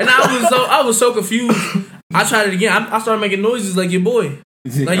 And I was so confused. I tried it again. I started making noises like your boy,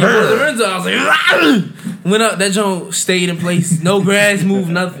 Lorenzo. I was like, Rah! Went up. That joint stayed in place. No grass moved.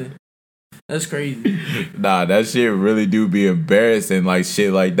 Nothing. That's crazy. Nah, that shit really do be embarrassing, like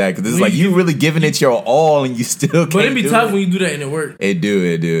shit like that. Because it's like you really giving it your all and you still can't. But it be tough when you do that and it work. It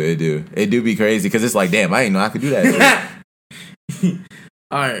do be crazy because it's like, damn, I didn't know I could do that.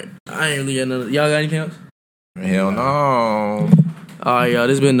 Alright, I ain't really got nothing. Y'all got anything else? Hell no. Alright, y'all,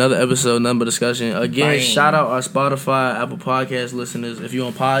 this has been another episode, Nothing But Discussion. Again, shout out our Spotify, Apple Podcast listeners. If you're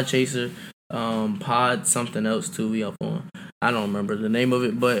on Podchaser, Pod something else too, we up on. I don't remember the name of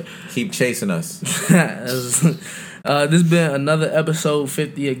it, but keep chasing us. This has been another episode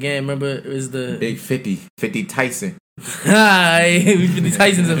 50 again. Remember, it's the Big 50 Tyson. Hi, 50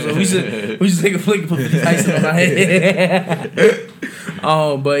 Tyson's episode. We should take a flick and put 50 Tyson on our head.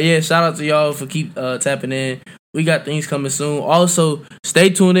 But yeah, shout out to y'all for keep tapping in. We got things coming soon. Also, stay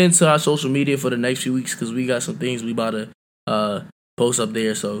tuned in to our social media for the next few weeks because we got some things we about to post up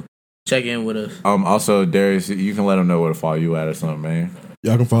there. So check in with us. Also, Darius, you can let them know where to follow you at or something, man.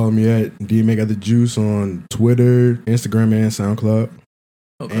 Y'all can follow me at DMA Got the Juice on Twitter, Instagram, and SoundCloud,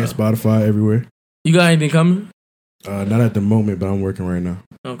 and Spotify everywhere. You got anything coming? Not at the moment, but I'm working right now.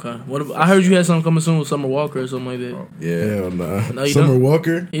 Okay. I heard you had something coming soon with Summer Walker or something like that. Yeah. Hell nah. No, Summer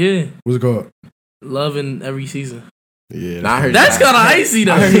Walker? Yeah. What's it called? Love in Every Season. Yeah. That's kind of icy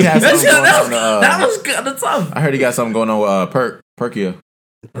though. I heard he had that was kind of tough. I heard he got something going on with Perkia.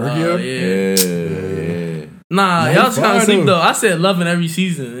 Perkia? Yeah. Nah, y'all trying to sleep though. I said Love in Every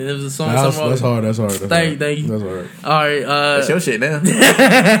Season. And it was a song. That's hard. Thank you. That's hard. All right. That's your shit now.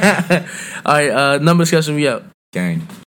 All right. Number discussion. We out. Gang.